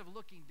 instead of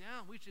looking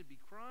down, we should be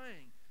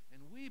crying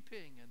and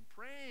weeping and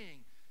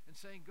praying and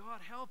saying,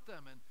 God, help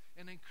them,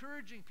 and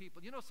encouraging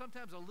people. You know,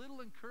 sometimes a little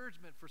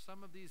encouragement for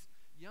some of these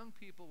young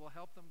people will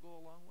help them go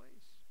a long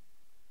ways.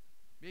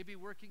 Maybe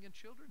working in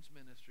children's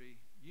ministry,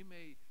 you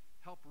may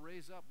help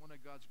raise up one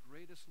of God's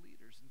greatest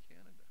leaders in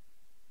Canada.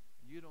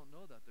 You don't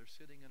know that they're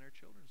sitting in our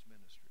children's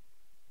ministry.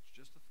 It's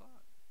just a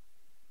thought.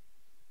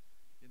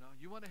 You know,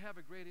 you want to have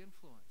a great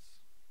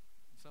influence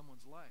in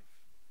someone's life.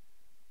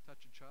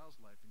 Touch a child's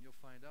life, and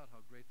you'll find out how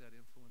great that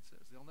influence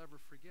is. They'll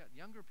never forget.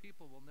 Younger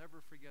people will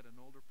never forget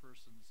an older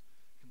person's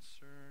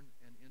concern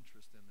and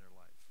interest in their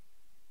life.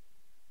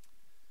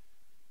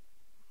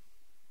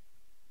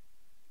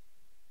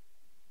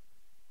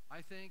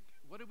 I think,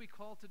 what are we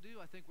called to do?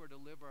 I think we're to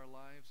live our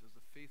lives as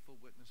a faithful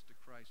witness to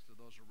Christ to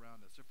those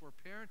around us. If we're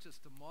parents, it's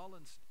to model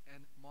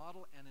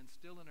and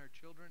instill in our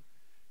children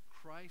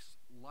Christ's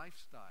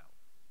lifestyle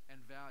and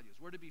values.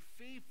 We're to be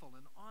faithful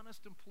and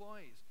honest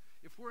employees.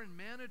 If we're in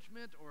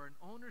management or in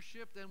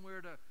ownership, then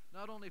we're to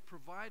not only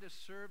provide a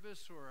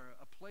service or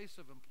a place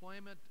of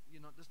employment. You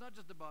know, it's not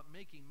just about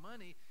making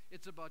money.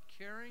 It's about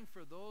caring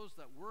for those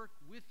that work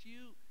with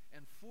you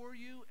and for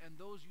you and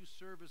those you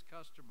serve as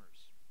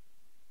customers.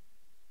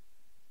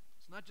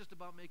 It's not just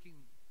about making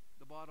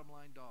the bottom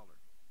line dollar.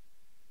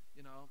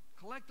 You know,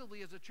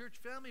 collectively as a church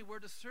family,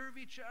 we're to serve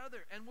each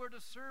other, and we're to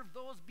serve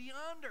those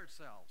beyond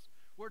ourselves.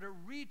 We're to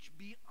reach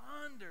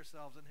beyond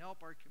ourselves and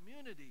help our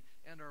community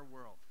and our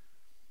world.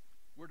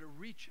 We're to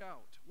reach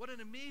out. What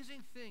an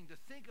amazing thing to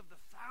think of the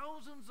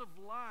thousands of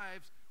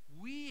lives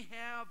we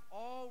have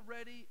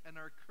already and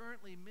are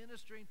currently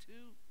ministering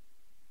to.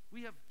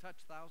 We have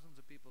touched thousands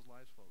of people's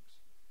lives,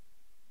 folks.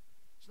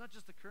 It's not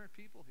just the current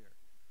people here.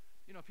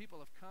 You know, people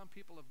have come,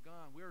 people have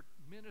gone. We're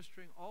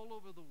ministering all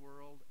over the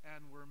world,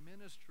 and we're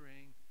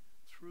ministering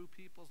through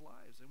people's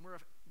lives. And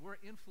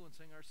we're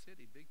influencing our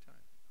city big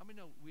time. How many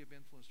know we have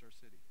influenced our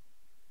city?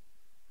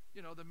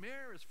 You know, the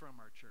mayor is from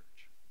our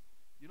church.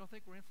 You don't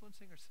think we're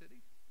influencing our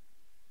city?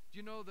 Do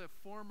you know the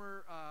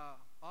former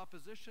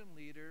opposition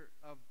leader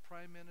of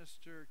Prime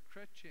Minister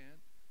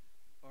Chrétien,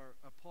 or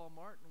Paul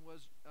Martin,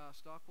 was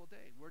Stockwell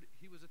Day, where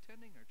he was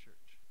attending our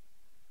church.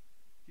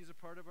 He was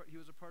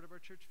a part of our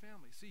church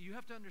family. See, you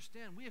have to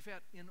understand, we have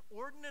had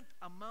inordinate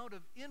amount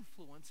of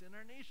influence in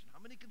our nation. How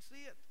many can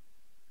see it?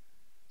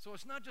 So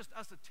it's not just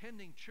us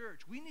attending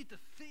church. We need to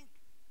think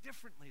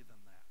differently than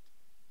that.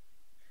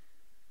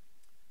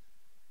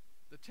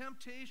 The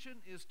temptation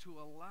is to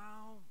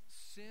allow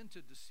sin to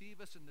deceive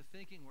us into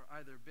thinking we're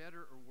either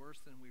better or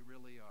worse than we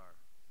really are.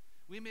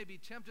 We may be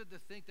tempted to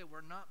think that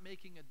we're not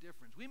making a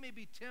difference. We may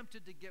be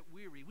tempted to get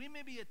weary. We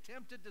may be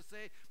tempted to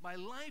say, my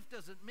life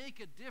doesn't make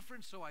a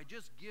difference, so I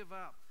just give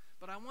up.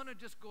 But I want to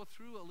just go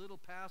through a little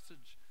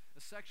passage,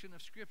 a section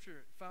of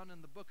Scripture found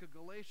in the book of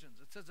Galatians.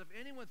 It says, if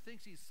anyone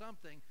thinks he's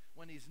something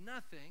when he's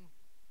nothing,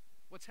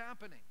 what's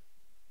happening?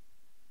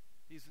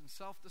 He's in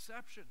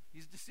self-deception.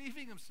 He's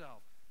deceiving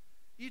himself.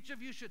 Each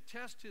of you should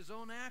test his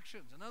own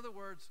actions. In other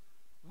words,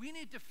 we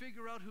need to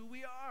figure out who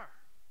we are,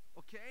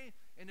 okay?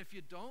 And if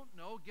you don't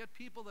know, get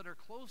people that are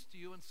close to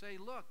you and say,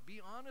 look, be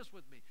honest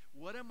with me.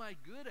 What am I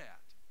good at?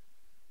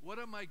 What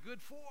am I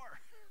good for?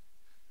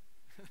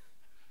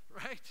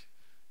 Right?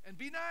 And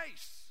be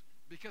nice,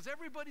 because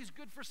everybody's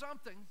good for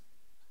something.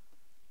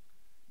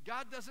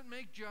 God doesn't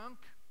make junk,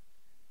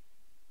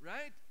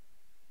 right?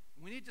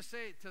 We need to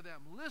say to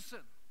them,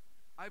 listen,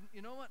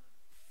 you know what?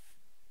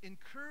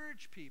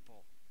 Encourage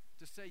people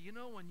to say, you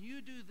know, when you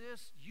do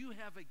this, you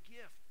have a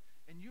gift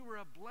and you are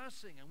a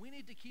blessing. And we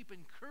need to keep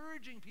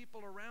encouraging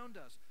people around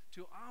us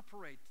to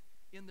operate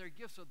in their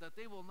gifts so that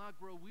they will not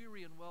grow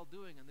weary in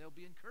well-doing, and they'll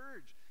be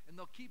encouraged and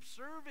they'll keep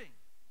serving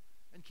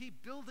and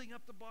keep building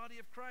up the body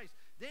of Christ.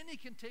 Then he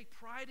can take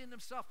pride in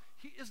himself.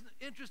 Isn't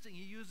it interesting?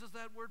 He uses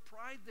that word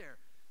pride there.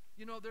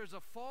 You know, there's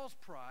a false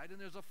pride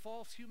and there's a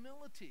false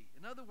humility.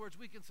 In other words,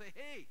 we can say,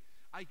 hey,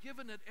 I've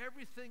given it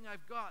everything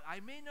I've got.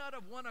 I may not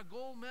have won a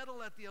gold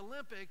medal at the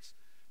Olympics,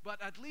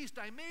 but at least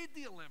I made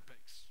the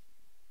Olympics.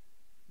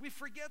 We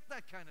forget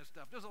that kind of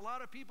stuff. There's a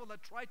lot of people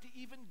that try to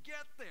even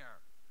get there.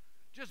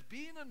 Just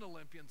being an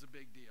Olympian's a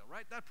big deal,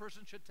 right? That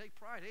person should take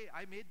pride. Hey,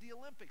 I made the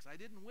Olympics. I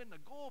didn't win a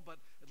gold, but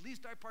at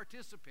least I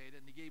participated,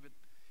 and he gave it.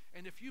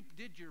 And if you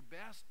did your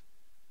best,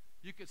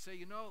 you could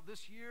say,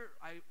 this year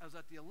I was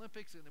at the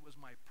Olympics, and it was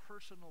my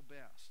personal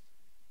best.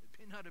 It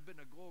may not have been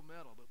a gold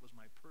medal, but it was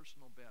my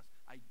personal best.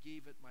 I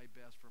gave it my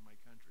best for my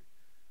country.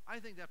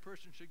 I think that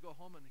person should go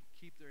home and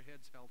keep their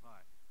heads held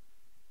high,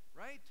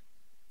 right?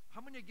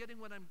 How many are getting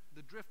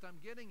the drift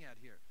I'm getting at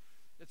here?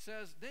 It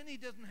says, then he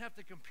doesn't have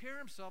to compare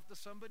himself to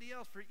somebody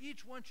else, for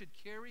each one should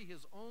carry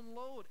his own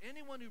load.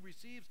 Anyone who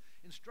receives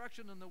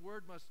instruction in the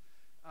word must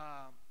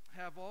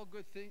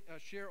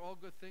share all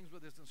good things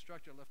with his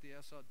instructor. I left the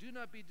S out. Do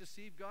not be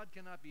deceived. God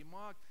cannot be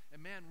mocked. A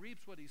man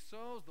reaps what he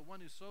sows. The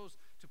one who sows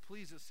to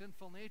please his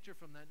sinful nature,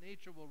 from that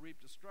nature will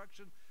reap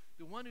destruction.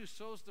 The one who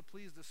sows to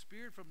please the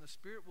Spirit, from the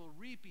Spirit will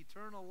reap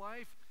eternal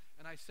life.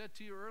 And I said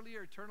to you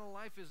earlier, eternal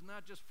life is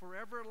not just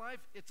forever life,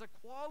 it's a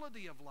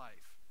quality of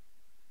life.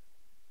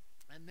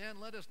 And then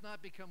let us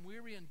not become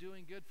weary in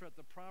doing good, for at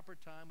the proper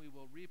time we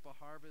will reap a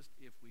harvest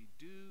if we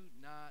do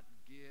not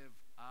give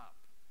up.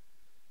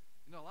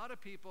 A lot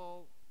of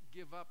people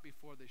give up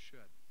before they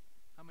should.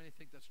 How many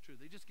think that's true?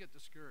 They just get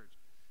discouraged.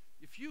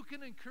 If you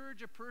can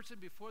encourage a person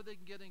before they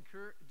can get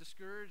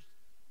discouraged,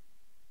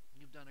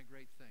 you've done a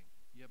great thing.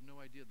 You have no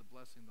idea the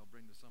blessing they'll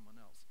bring to someone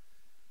else.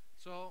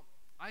 So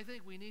I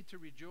think we need to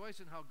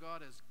rejoice in how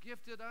God has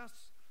gifted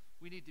us.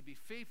 We need to be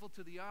faithful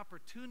to the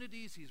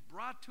opportunities he's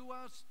brought to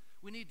us.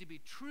 We need to be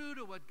true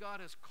to what God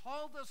has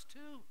called us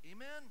to.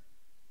 Amen?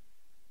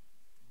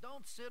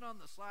 Don't sit on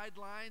the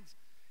sidelines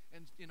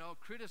and,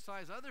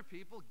 criticize other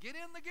people. Get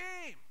in the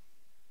game.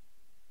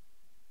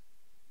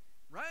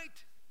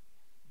 Right?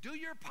 Do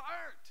your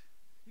part.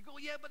 You go,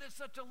 yeah, but it's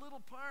such a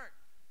little part.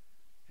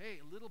 Hey,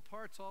 little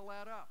parts all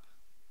add up.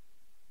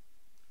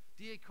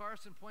 D.A.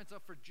 Carson points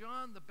out, for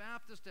John the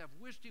Baptist to have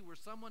wished he were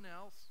someone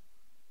else,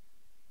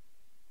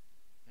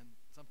 and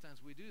sometimes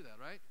we do that,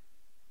 right?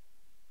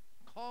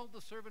 Called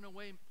the servant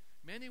away,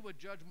 many would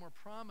judge more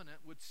prominent,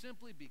 would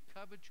simply be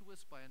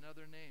covetous by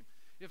another name.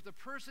 If the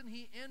person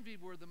he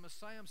envied were the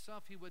Messiah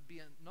himself, he would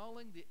be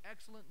annulling the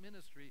excellent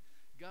ministry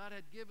God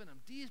had given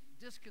him.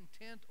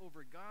 Discontent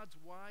over God's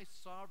wise,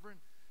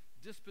 sovereign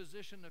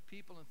disposition of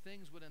people and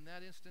things would in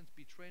that instance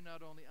betray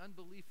not only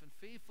unbelief and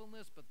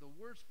faithfulness, but the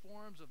worst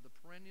forms of the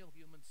perennial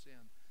human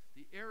sin,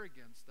 the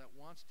arrogance that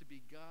wants to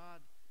be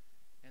God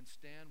and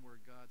stand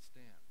where God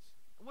stands.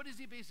 What is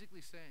he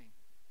basically saying?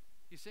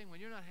 He's saying when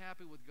you're not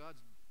happy with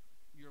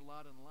your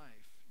lot in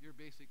life, you're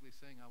basically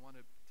saying, I want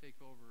to take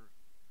over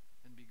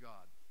and be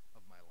God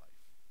of my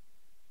life.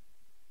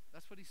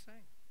 That's what he's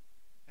saying.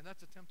 And that's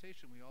a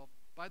temptation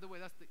by the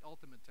way, that's the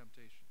ultimate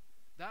temptation.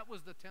 That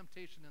was the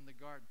temptation in the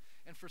garden.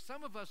 And for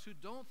some of us who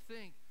don't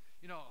think,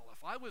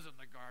 if I was in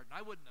the garden,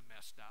 I wouldn't have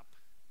messed up.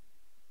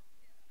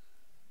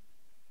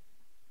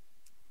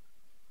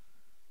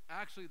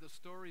 Actually, the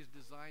story is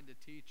designed to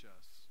teach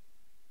us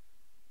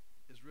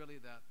is really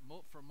that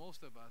for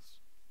most of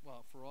us,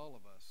 for all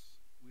of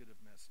us, we'd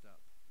have messed up.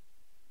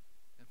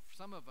 And for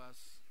some of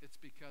us, it's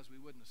because we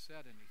wouldn't have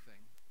said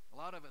anything. A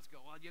lot of us go,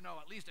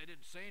 at least I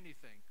didn't say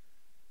anything.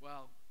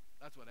 Well,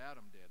 that's what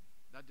Adam did.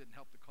 That didn't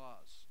help the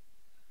cause.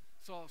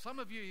 So some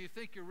of you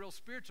think you're real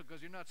spiritual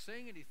because you're not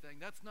saying anything.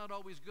 That's not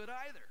always good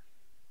either.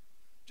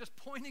 Just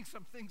pointing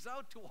some things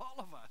out to all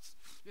of us.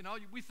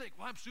 We think,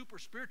 I'm super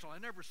spiritual. I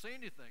never say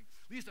anything.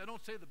 At least I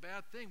don't say the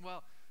bad thing.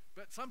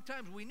 But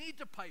sometimes we need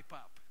to pipe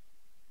up.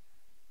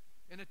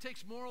 And it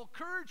takes moral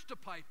courage to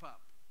pipe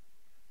up.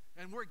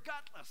 And we're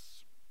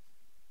gutless.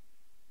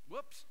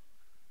 Whoops.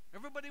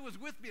 Everybody was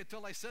with me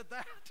until I said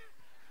that.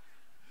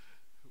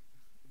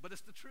 But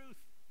it's the truth.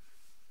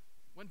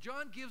 When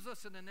John gives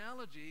us an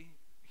analogy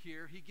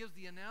here, he gives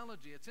the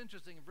analogy. It's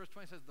interesting. In verse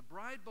 20 it says, the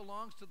bride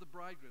belongs to the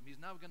bridegroom. He's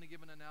now going to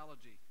give an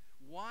analogy.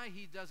 Why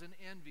he doesn't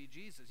envy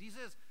Jesus. He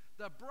says,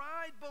 the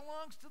bride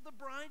belongs to the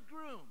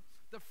bridegroom.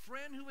 The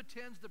friend who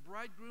attends the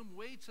bridegroom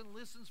waits and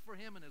listens for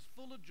him and is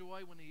full of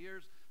joy when he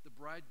hears the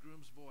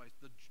bridegroom's voice.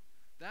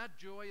 That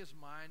joy is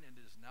mine and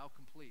it is now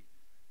complete.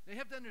 They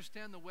have to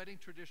understand the wedding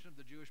tradition of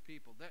the Jewish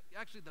people. That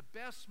actually the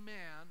best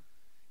man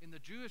in the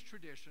Jewish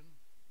tradition,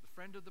 the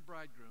friend of the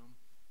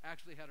bridegroom,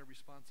 actually had a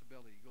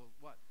responsibility. You go,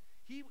 what?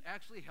 He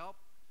actually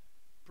helped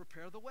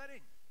prepare the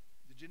wedding.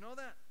 Did you know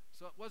that?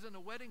 So it wasn't a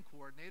wedding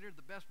coordinator.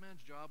 The best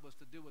man's job was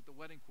to do what the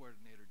wedding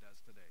coordinator does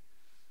today.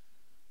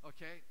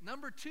 Okay?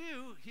 Number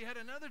two, he had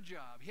another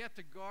job. He had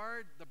to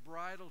guard the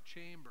bridal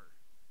chamber.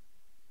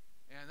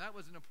 And that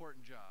was an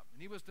important job.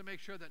 And he was to make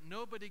sure that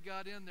nobody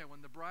got in there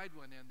when the bride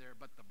went in there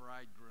but the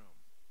bridegroom.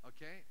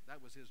 Okay?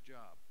 That was his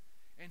job.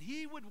 And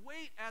he would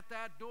wait at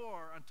that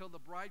door until the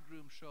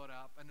bridegroom showed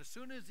up. And as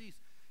soon as he's,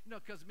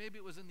 because maybe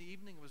it was in the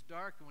evening, it was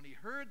dark, and when he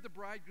heard the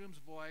bridegroom's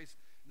voice,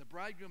 and the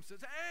bridegroom says,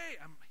 hey,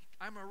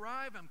 I'm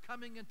arrived, I'm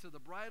coming into the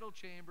bridal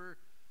chamber.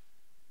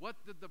 What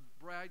did the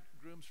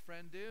bridegroom's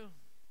friend do?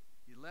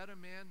 He let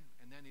him in,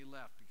 and then he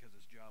left because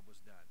his job was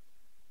done.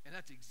 And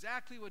that's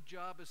exactly what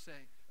John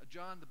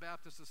the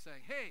Baptist is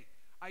saying. Hey,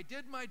 I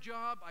did my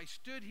job. I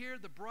stood here.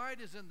 The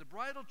bride is in the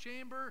bridal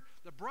chamber.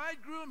 The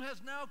bridegroom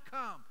has now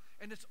come.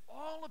 And it's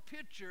all a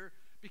picture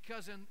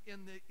because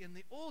in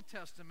the Old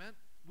Testament,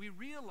 we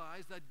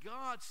realize that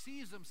God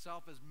sees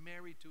himself as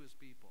married to his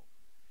people.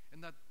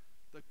 And that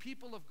the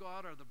people of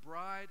God are the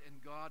bride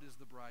and God is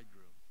the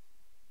bridegroom.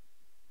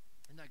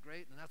 Isn't that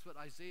great? And that's what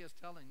Isaiah is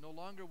telling. No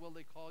longer will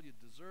they call you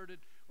deserted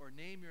or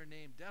name your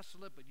name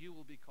desolate, but you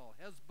will be called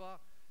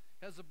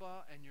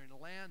Hezbollah, and your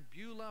land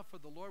Beulah, for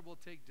the Lord will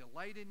take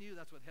delight in you.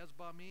 That's what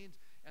Hezbollah means.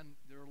 And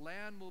their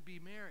land will be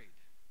married.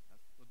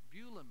 That's what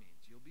Beulah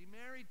means. You'll be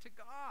married to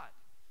God.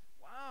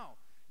 Wow.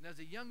 And as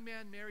a young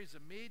man marries a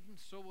maiden,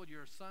 so will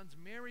your sons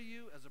marry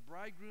you. As a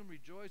bridegroom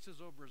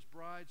rejoices over his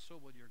bride, so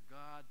will your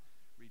God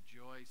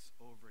rejoice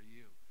over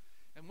you.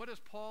 And what does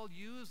Paul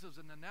use as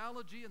an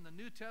analogy in the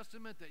New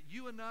Testament? That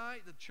you and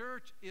I, the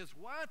church, is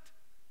what?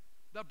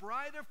 The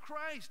bride of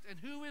Christ. And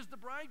who is the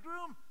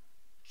bridegroom?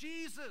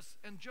 Jesus.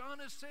 And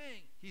John is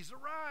saying, he's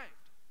arrived.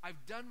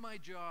 I've done my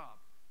job.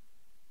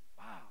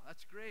 Wow,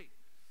 that's great.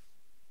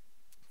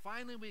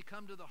 Finally, we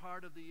come to the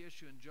heart of the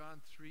issue in John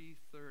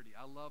 3:30.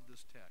 I love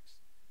this text.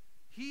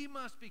 He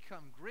must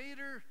become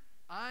greater,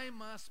 I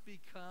must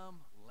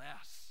become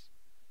less.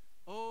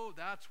 Oh,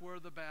 that's where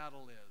the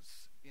battle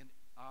is in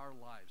our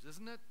lives,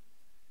 isn't it?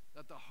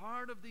 At the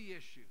heart of the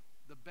issue,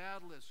 the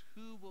battle is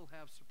who will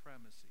have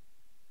supremacy.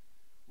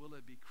 Will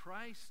it be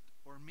Christ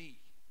or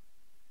me?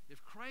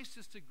 If Christ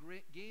is to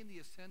gain the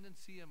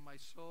ascendancy in my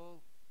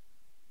soul,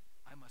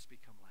 I must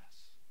become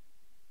less.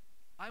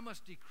 I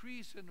must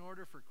decrease in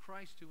order for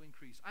Christ to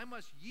increase. I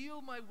must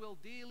yield my will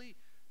daily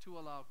to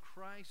allow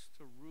Christ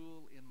to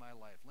rule in my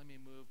life. Let me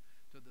move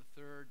to the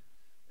third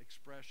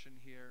expression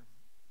here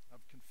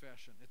of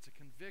confession. It's a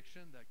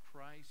conviction that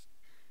Christ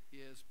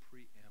is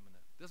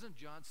preeminent. Doesn't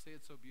John say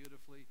it so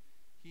beautifully?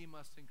 He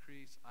must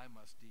increase, I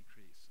must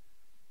decrease.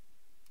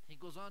 He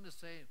goes on to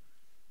say,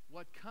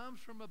 what comes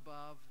from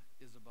above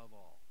is above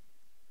all.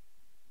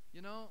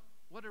 You know,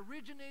 what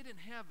originates in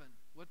heaven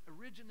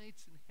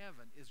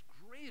is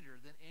greater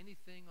than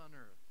anything on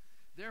earth.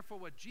 Therefore,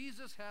 what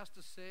Jesus has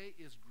to say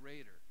is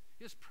greater.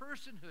 His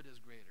personhood is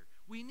greater.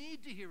 We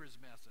need to hear his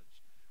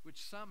message,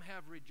 which some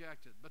have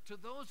rejected. But to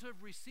those who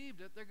have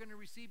received it, they're going to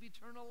receive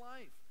eternal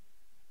life.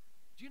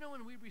 Do you know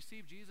when we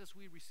receive Jesus,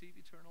 we receive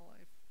eternal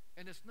life?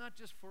 And it's not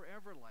just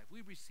forever life.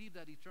 We receive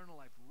that eternal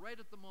life right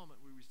at the moment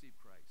we receive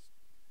Christ.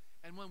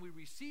 And when we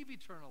receive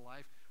eternal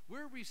life,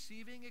 we're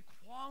receiving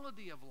a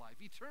quality of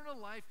life. Eternal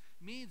life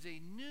means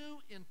a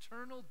new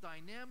internal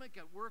dynamic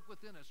at work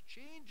within us,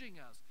 changing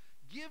us,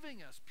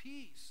 giving us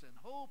peace and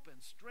hope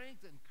and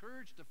strength and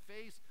courage to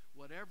face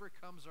whatever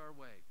comes our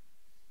way.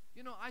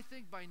 You know, I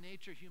think by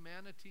nature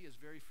humanity is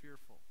very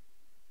fearful.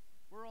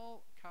 We're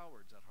all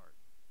cowards at heart.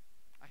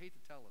 I hate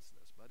to tell us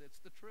this, but it's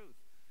the truth.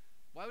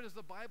 Why does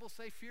the Bible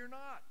say fear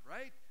not,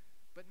 right?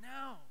 But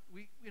now,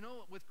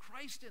 with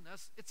Christ in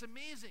us, it's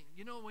amazing.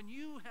 You know, when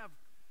you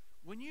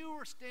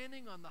are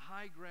standing on the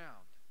high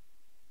ground,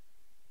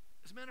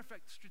 as a matter of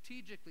fact,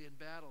 strategically in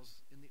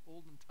battles in the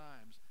olden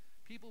times,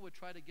 people would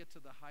try to get to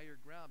the higher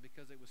ground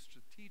because it was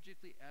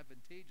strategically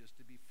advantageous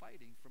to be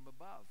fighting from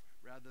above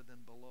rather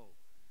than below.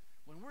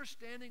 When we're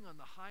standing on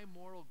the high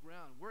moral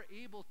ground, we're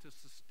able to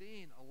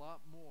sustain a lot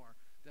more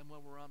than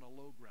when we're on a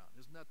low ground.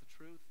 Isn't that the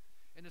truth?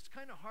 And it's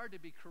kind of hard to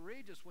be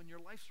courageous when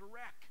your life's a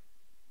wreck.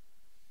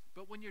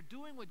 But when you're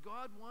doing what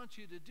God wants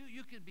you to do,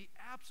 you can be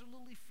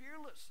absolutely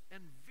fearless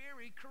and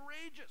very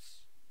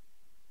courageous.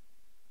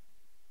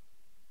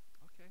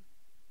 Okay.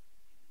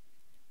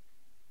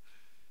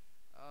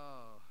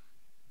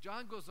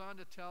 John goes on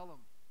to tell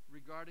them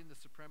regarding the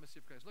supremacy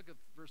of Christ. Look at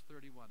verse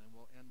 31, and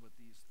we'll end with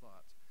these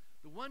thoughts.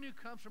 The one who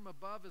comes from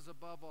above is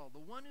above all. The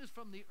one who's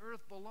from the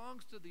earth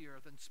belongs to the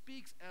earth and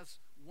speaks as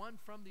one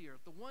from the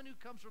earth. The one who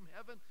comes from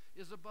heaven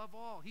is above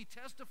all. He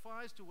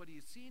testifies to what he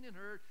has seen and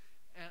heard,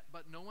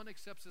 but no one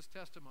accepts his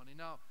testimony.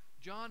 Now,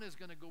 John is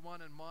going to go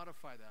on and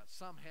modify that.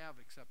 Some have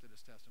accepted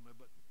his testimony,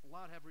 but a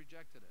lot have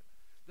rejected it.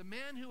 The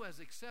man who has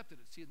accepted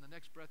it, see in the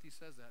next breath he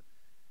says that,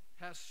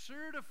 has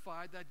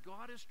certified that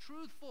God is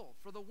truthful.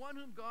 For the one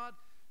whom God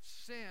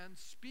sends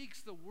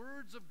speaks the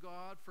words of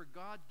God, for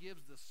God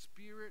gives the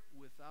Spirit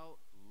without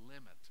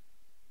limit.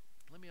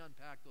 Let me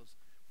unpack those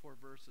 4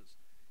 verses.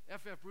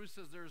 F.F. Bruce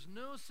says, there is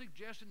no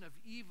suggestion of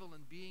evil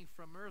in being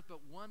from earth,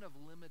 but one of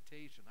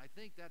limitation. I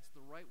think that's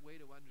the right way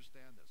to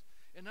understand this.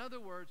 In other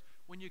words,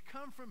 when you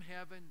come from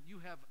heaven, you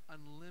have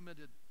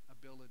unlimited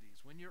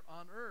abilities. When you're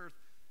on earth,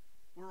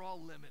 we're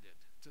all limited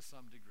to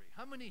some degree.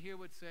 How many here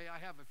would say, I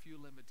have a few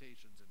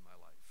limitations in my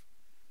life?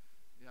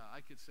 Yeah,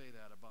 I could say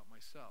that about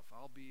myself.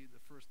 I'll be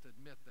the first to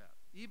admit that.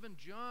 Even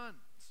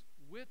John's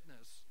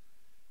witness,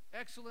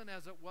 excellent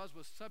as it was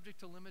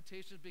subject to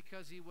limitations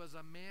because he was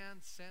a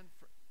man sent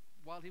from,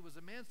 while he was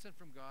a man sent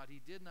from God,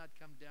 he did not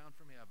come down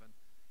from heaven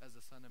as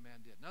the Son of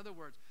Man did. In other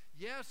words,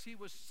 yes, he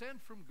was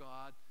sent from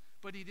God,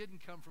 but he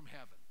didn't come from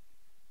heaven.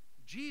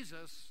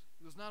 Jesus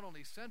was not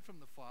only sent from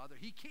the Father,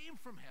 he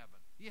came from heaven.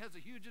 He has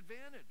a huge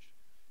advantage.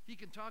 He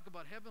can talk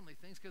about heavenly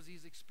things because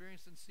he's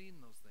experienced and seen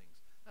those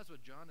things. That's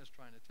what John is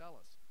trying to tell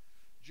us.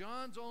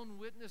 John's own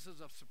witnesses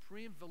of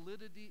supreme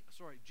validity,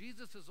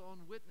 Jesus'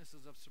 own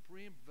witnesses of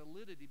supreme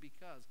validity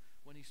because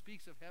when he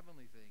speaks of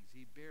heavenly things,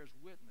 he bears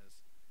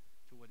witness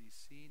to what he's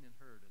seen and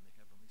heard in the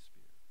heavenly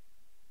sphere.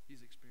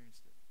 He's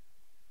experienced it.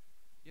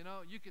 You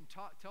know, you can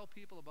tell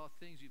people about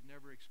things you've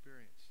never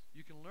experienced.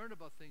 You can learn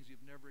about things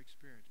you've never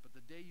experienced, but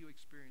the day you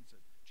experience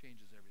it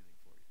changes everything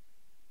for you.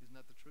 Isn't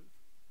that the truth?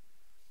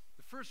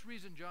 The first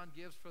reason John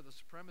gives for the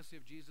supremacy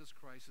of Jesus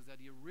Christ is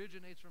that he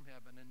originates from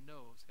heaven and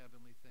knows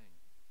heavenly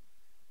things.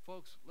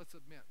 Folks, let's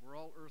admit, we're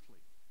all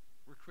earthly.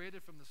 We're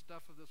created from the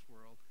stuff of this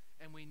world,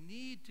 and we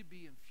need to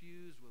be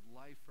infused with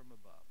life from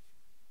above.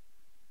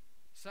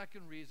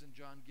 Second reason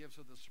John gives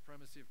for the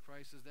supremacy of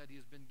Christ is that he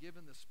has been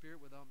given the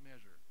Spirit without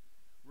measure.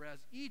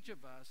 Whereas each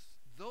of us,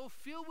 though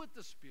filled with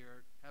the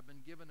Spirit, have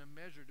been given a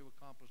measure to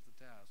accomplish the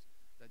task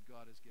that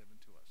God has given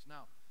to us.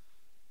 Now,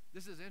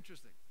 this is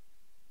interesting.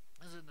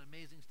 This is an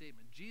amazing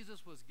statement.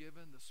 Jesus was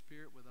given the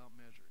Spirit without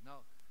measure.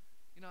 Now,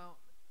 you know,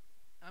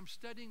 I'm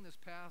studying this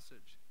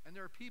passage, and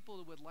there are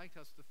people who would like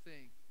us to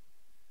think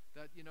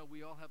that, you know,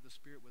 we all have the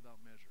Spirit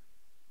without measure.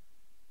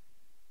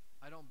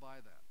 I don't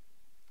buy that.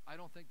 I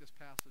don't think this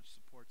passage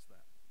supports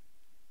that.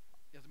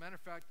 As a matter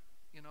of fact,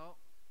 you know,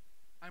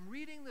 I'm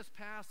reading this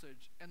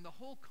passage, and the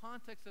whole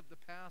context of the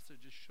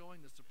passage is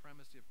showing the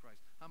supremacy of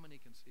Christ. How many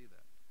can see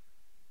that?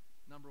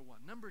 Number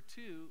one. Number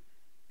two,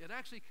 it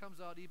actually comes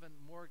out even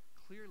more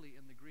clearly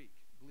in the Greek,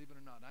 believe it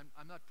or not.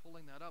 I'm not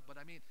pulling that up, but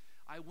I mean,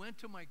 I went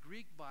to my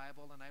Greek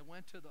Bible, and I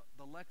went to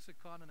the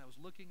lexicon, and I was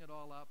looking it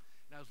all up,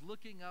 and I was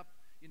looking up,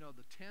 you know,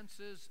 the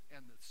tenses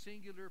and the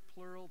singular,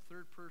 plural,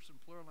 third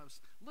person, plural, and I was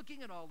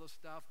looking at all this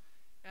stuff,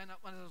 and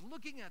when I was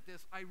looking at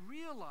this, I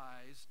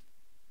realized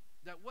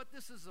that what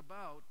this is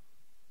about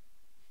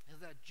is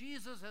that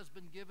Jesus has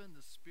been given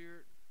the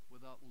Spirit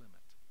without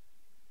limit.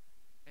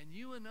 And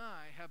you and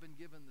I have been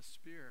given the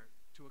Spirit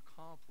to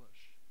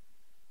accomplish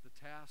the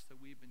task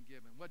that we've been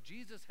given. What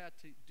Jesus had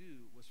to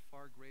do was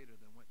far greater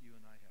than what you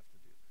and I have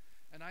to do.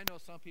 And I know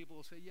some people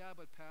will say, yeah,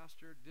 but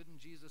Pastor, didn't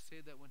Jesus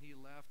say that when he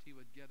left, he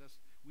would get us,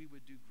 we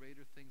would do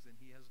greater things than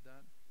he has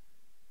done?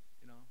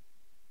 You know,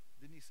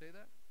 didn't he say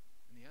that?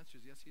 And the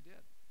answer is yes, he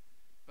did.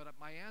 But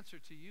my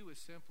answer to you is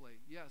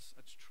simply, yes,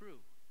 it's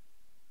true.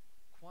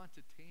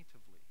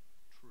 Quantitatively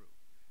true.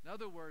 In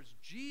other words,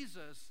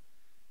 Jesus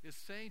is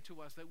saying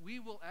to us that we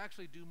will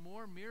actually do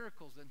more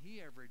miracles than he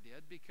ever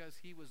did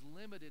because he was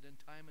limited in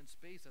time and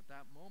space at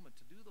that moment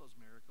to do those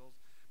miracles.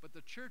 But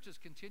the church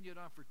has continued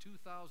on for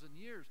 2,000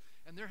 years,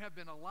 and there have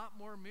been a lot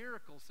more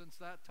miracles since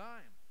that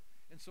time.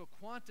 And so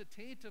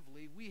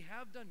quantitatively, we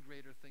have done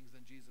greater things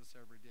than Jesus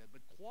ever did.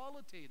 But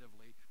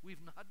qualitatively,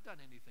 we've not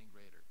done anything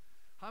greater.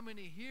 How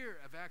many here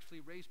have actually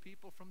raised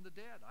people from the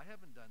dead? I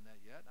haven't done that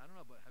yet. I don't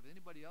know, but have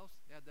anybody else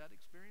had that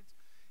experience?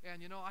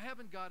 And, you know, I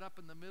haven't got up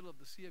in the middle of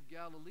the Sea of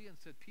Galilee and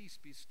said, peace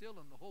be still,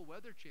 and the whole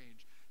weather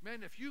changed.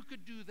 Man, if you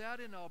could do that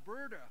in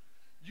Alberta,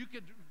 you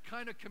could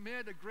kind of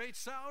command a great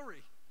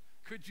salary.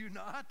 Could you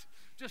not?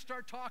 Just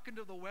start talking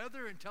to the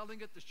weather and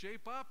telling it to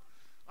shape up.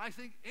 I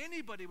think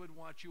anybody would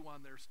want you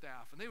on their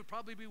staff, and they would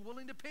probably be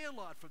willing to pay a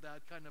lot for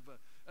that kind of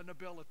an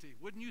ability.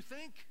 Wouldn't you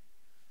think?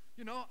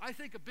 You know, I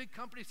think a big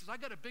company says, I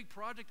got a big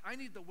project. I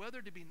need the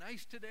weather to be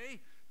nice today.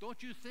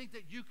 Don't you think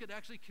that you could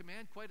actually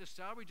command quite a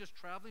salary just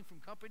traveling from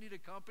company to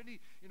company,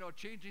 you know,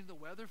 changing the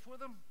weather for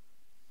them?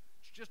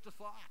 It's just a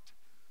thought.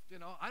 You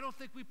know, I don't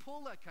think we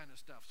pull that kind of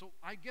stuff. So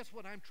I guess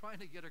what I'm trying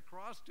to get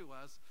across to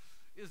us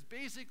is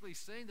basically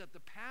saying that the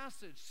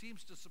passage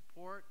seems to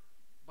supported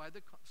by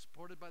the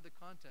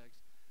context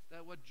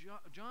that what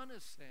John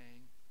is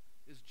saying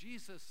is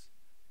Jesus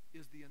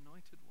is the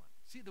anointed one.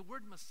 See, the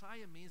word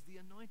Messiah means the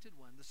anointed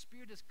one. The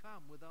Spirit has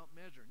come without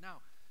measure.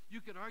 Now,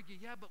 you could argue,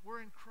 yeah, but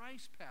we're in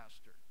Christ,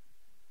 Pastor.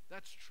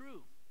 That's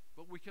true.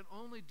 But we can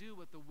only do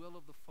what the will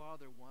of the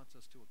Father wants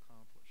us to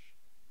accomplish.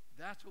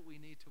 That's what we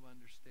need to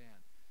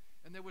understand.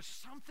 And there was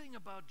something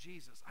about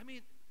Jesus. I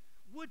mean,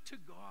 would to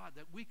God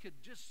that we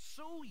could just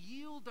so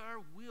yield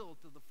our will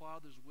to the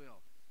Father's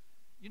will.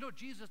 You know,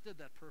 Jesus did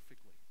that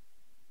perfectly.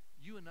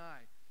 You and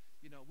I,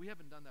 you know, we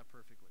haven't done that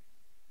perfectly.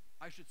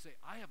 I should say,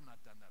 I have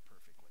not done that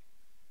perfectly.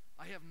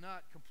 I have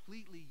not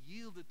completely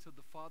yielded to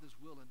the Father's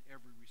will in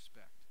every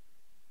respect.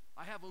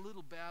 I have a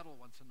little battle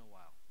once in a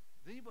while.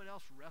 Does anybody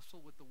else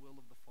wrestle with the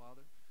will of the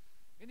Father?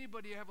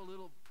 Anybody have a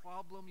little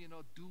problem, you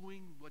know,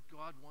 doing what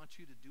God wants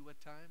you to do at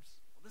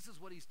times? Well, this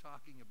is what he's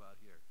talking about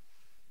here.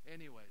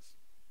 Anyways,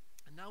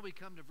 and now we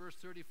come to verse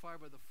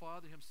 35 where the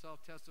Father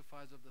himself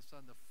testifies of the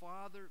Son. The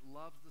Father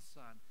loves the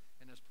Son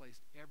and has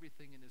placed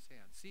everything in his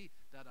hand. See,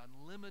 that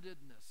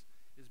unlimitedness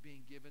is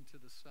being given to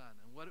the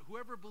Son. And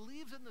whoever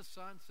believes in the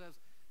Son, says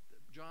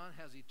John,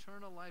 has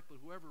eternal life, but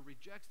whoever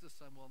rejects the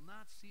Son will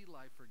not see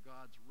life, for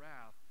God's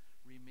wrath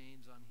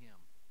remains on him.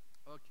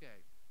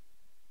 Okay.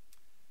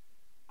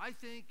 I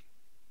think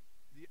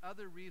the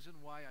other reason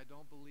why I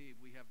don't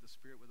believe we have the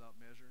Spirit without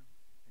measure,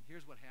 and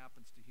here's what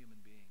happens to human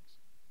beings.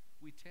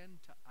 We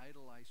tend to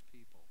idolize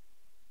people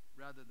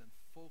rather than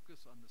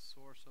focus on the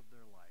source of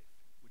their life,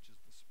 which is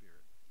the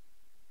Spirit.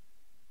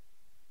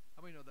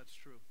 How many know that's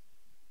true?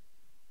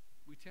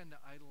 We tend to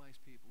idolize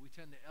people. We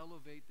tend to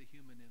elevate the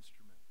human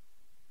instrument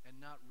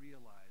and not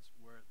realize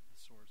where the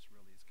source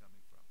really is coming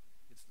from.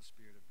 It's the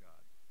Spirit of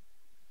God.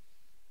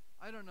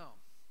 I don't know.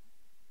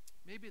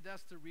 Maybe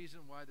that's the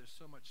reason why there's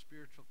so much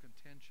spiritual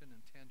contention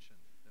and tension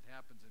that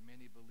happens in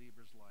many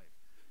believers' life.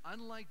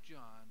 Unlike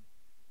John,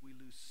 we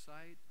lose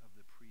sight of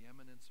the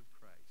preeminence of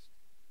Christ.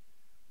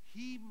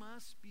 He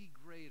must be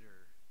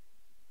greater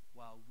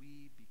while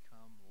we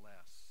become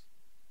less.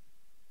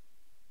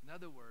 In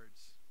other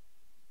words,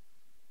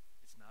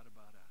 it's not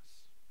about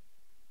us.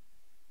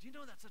 Do you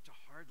know that's such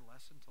a hard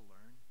lesson to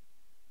learn?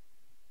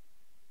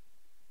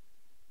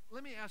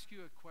 Let me ask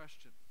you a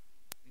question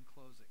in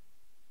closing.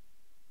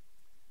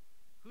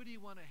 Who do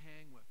you want to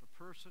hang with? A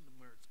person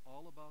where it's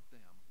all about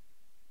them,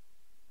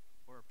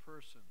 or a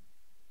person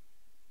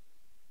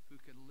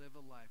who can live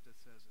a life that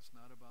says it's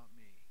not about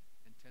me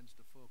and tends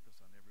to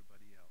focus on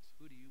everybody else?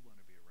 Who do you want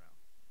to be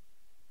around?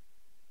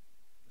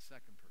 The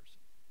second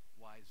person.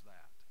 Why is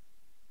that?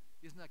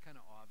 Isn't that kind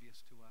of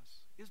obvious to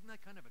us? Isn't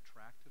that kind of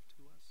attractive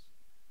to us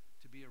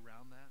to be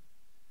around that?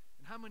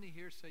 And how many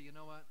here say, you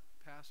know what,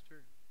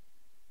 Pastor,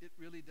 it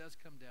really does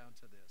come down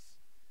to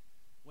this.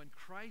 When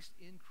Christ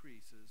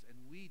increases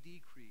and we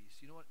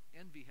decrease, you know what?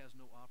 Envy has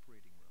no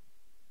operating room.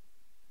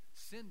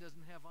 Sin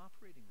doesn't have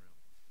operating room.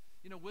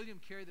 You know, William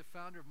Carey, the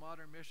founder of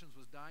modern missions,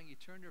 was dying. He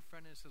turned to a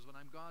friend and says, when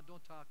I'm gone,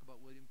 don't talk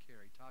about William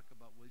Carey. Talk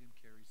about William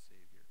Carey's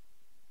Savior.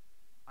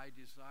 I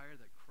desire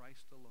that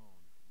Christ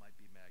alone might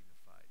be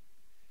magnified.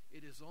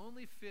 It is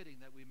only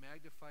fitting that we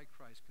magnify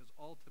Christ because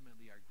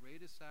ultimately our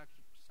greatest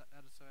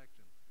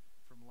satisfaction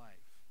from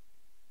life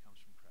comes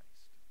from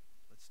Christ.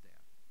 Let's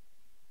stand.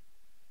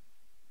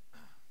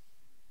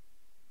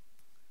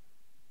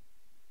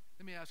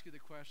 Let me ask you the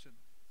question.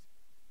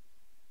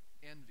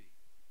 Envy.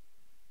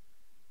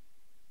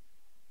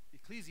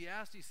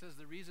 Ecclesiastes says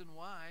the reason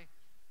why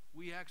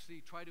we actually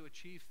try to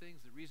achieve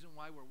things, the reason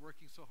why we're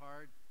working so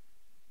hard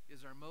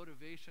is our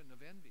motivation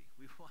of envy.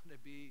 We want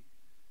to be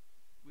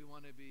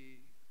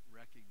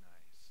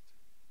recognized.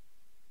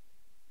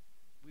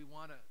 We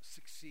want to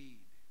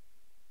succeed.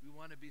 We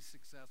want to be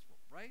successful,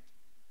 right?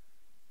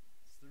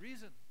 It's the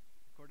reason,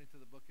 according to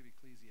the book of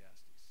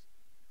Ecclesiastes.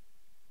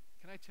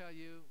 Can I tell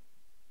you,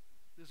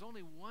 there's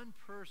only one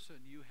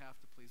person you have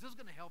to please. This is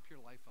going to help your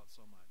life out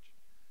so much.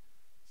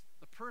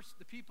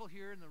 The people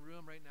here in the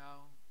room right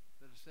now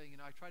that are saying, you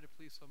know, I try to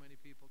please so many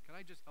people. Can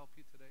I just help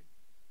you today?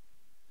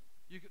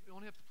 You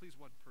only have to please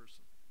one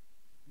person.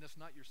 And that's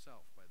not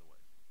yourself, by the way.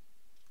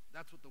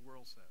 That's what the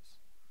world says.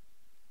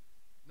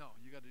 No,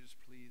 you got to just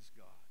please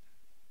God.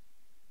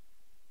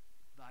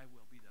 Thy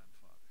will be done,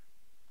 Father.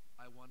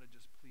 I want to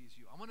just please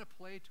you. I want to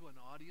play to an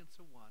audience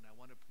of one. I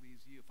want to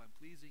please you. If I'm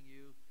pleasing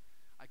you,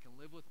 I can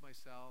live with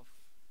myself,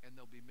 and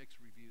there'll be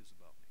mixed reviews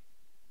about me.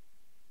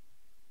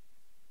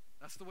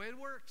 That's the way it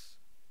works.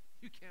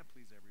 You can't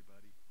please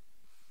everybody.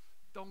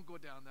 Don't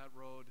go down that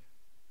road.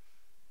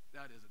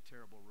 That is a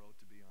terrible road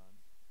to be on.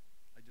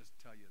 I just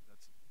tell you,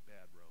 that's a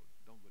bad road.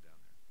 Don't go down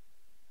there.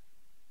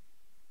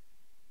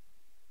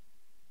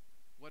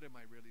 What am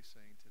I really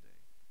saying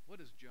today?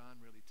 What is John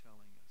really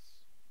telling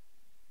us?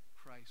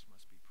 Christ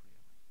must be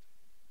preeminent.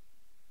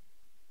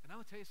 And I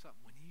will tell you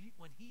something.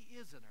 When he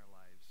is in our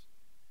lives,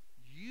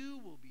 you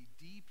will be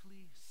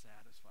deeply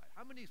satisfied.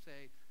 How many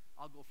say,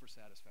 I'll go for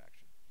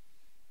satisfaction?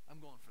 I'm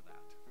going for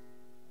that.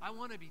 I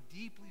want to be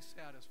deeply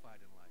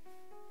satisfied in life.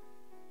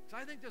 So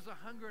I think there's a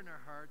hunger in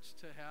our hearts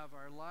to have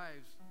our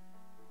lives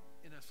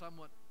in a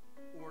somewhat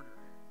order,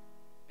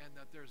 and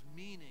that there's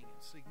meaning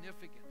and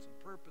significance and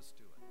purpose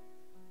to it.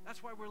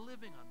 That's why we're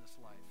living on this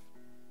life.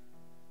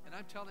 And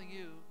I'm telling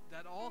you,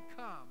 that all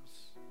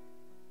comes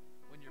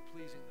when you're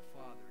pleasing the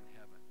Father in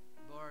heaven.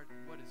 Lord,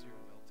 what is your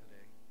will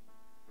today?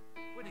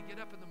 When you get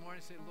up in the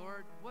morning and say,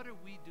 Lord, what are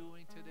we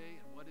doing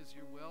today, and what is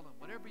your will? And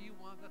whatever you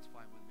want, that's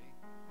fine with me.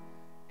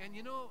 And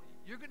you know,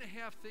 you're going to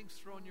have things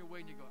thrown your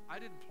way, and you go, I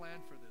didn't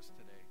plan for this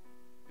today.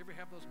 You ever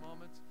have those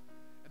moments?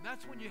 And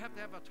that's when you have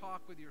to have a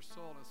talk with your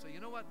soul and say, you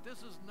know what,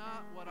 this is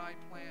not what I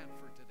planned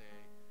for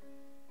today.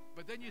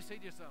 But then you say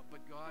to yourself,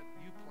 but God,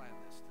 you planned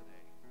this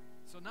today.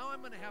 So now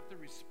I'm going to have to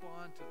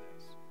respond to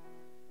this.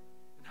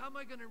 And how am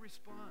I going to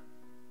respond?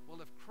 Well,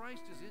 if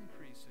Christ is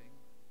increasing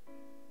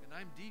and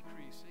I'm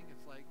decreasing,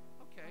 it's like,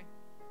 okay,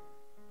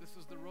 this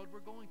is the road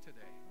we're going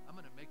today. I'm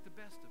going to make the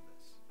best of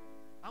this.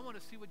 I want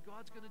to see what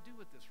God's going to do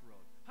with this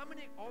road. How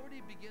many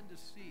already begin to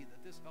see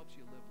that this helps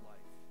you live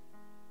life?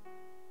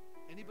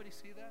 Anybody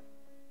see that?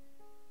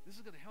 This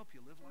is going to help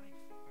you live life.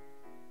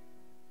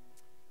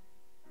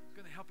 It's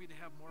going to help you to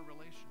have more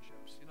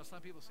relationships. You know, some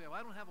people say, well,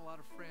 I don't have a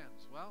lot of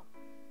friends. Well,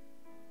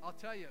 I'll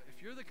tell you,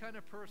 if you're the kind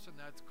of person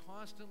that's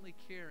constantly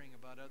caring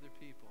about other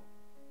people,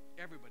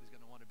 everybody's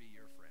going to want to be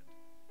your friend.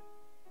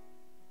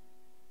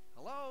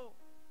 Hello?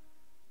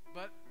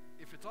 But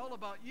if it's all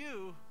about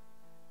you,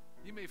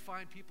 you may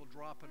find people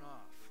dropping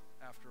off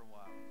after a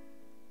while.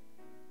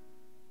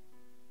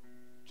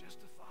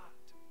 Just a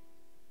thought.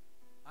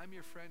 I'm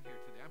your friend here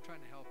today. I'm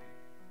trying to help you.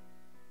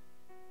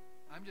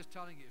 I'm just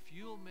telling you, if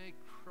you'll make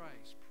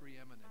Christ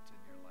preeminent in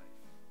your life,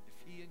 if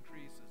he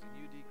increases and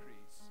you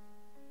decrease,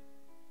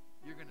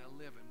 you're going to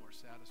live a more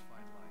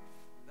satisfied life.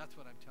 That's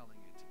what I'm telling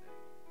you today.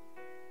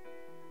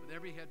 With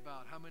every head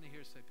bowed, how many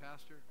here say,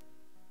 Pastor,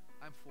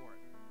 I'm for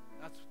it.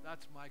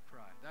 That's my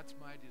cry. That's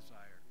my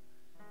desire.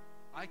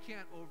 I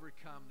can't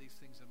overcome these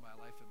things in my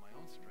life in my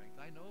own strength.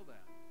 I know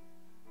that.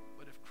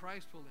 But if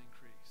Christ will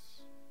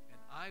increase and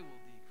I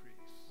will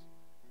decrease,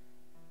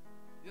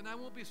 then I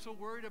won't be so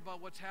worried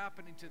about what's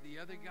happening to the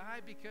other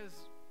guy, because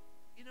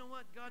you know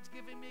what? God's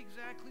giving me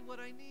exactly what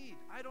I need.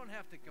 I don't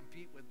have to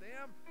compete with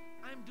them.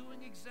 I'm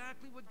doing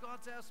exactly what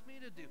God's asked me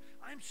to do.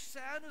 I'm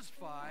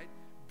satisfied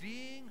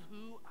being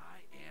who I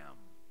am.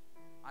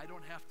 I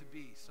don't have to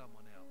be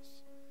someone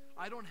else.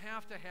 I don't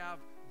have to have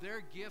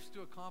their gifts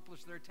to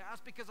accomplish their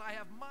task, because I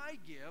have my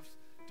gifts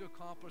to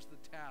accomplish the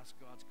task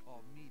God's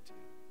called me to.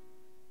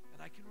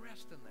 And I can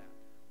rest in that.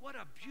 What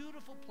a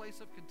beautiful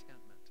place of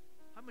contentment.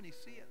 How many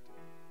see it?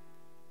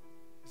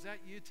 Is that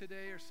you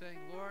today, or saying,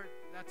 Lord,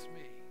 that's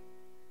me?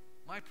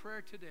 My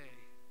prayer today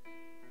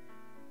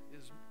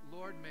is,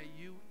 Lord, may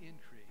you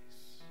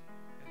increase,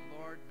 and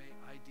Lord, may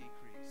I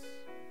decrease.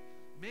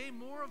 May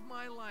more of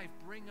my life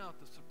bring out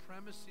the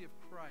supremacy of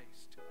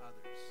Christ to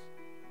others.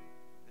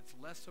 It's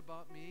less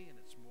about me and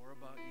it's more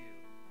about you.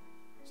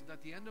 So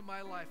that at the end of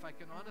my life, I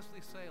can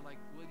honestly say, like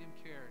William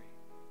Carey,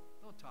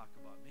 don't talk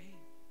about me.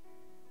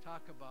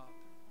 Talk about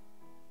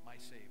my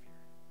Savior.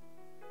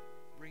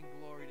 Bring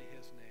glory to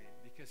his name,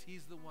 because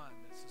he's the one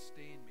that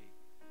sustained me,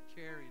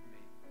 carried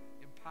me,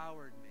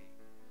 empowered me,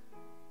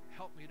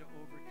 helped me to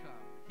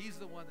overcome. He's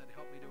the one that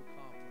helped me to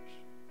accomplish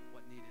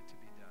what needed to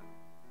be done.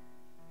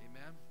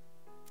 Amen.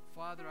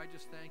 Father, I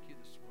just thank you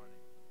this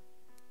morning.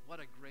 What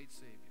a great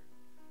Savior.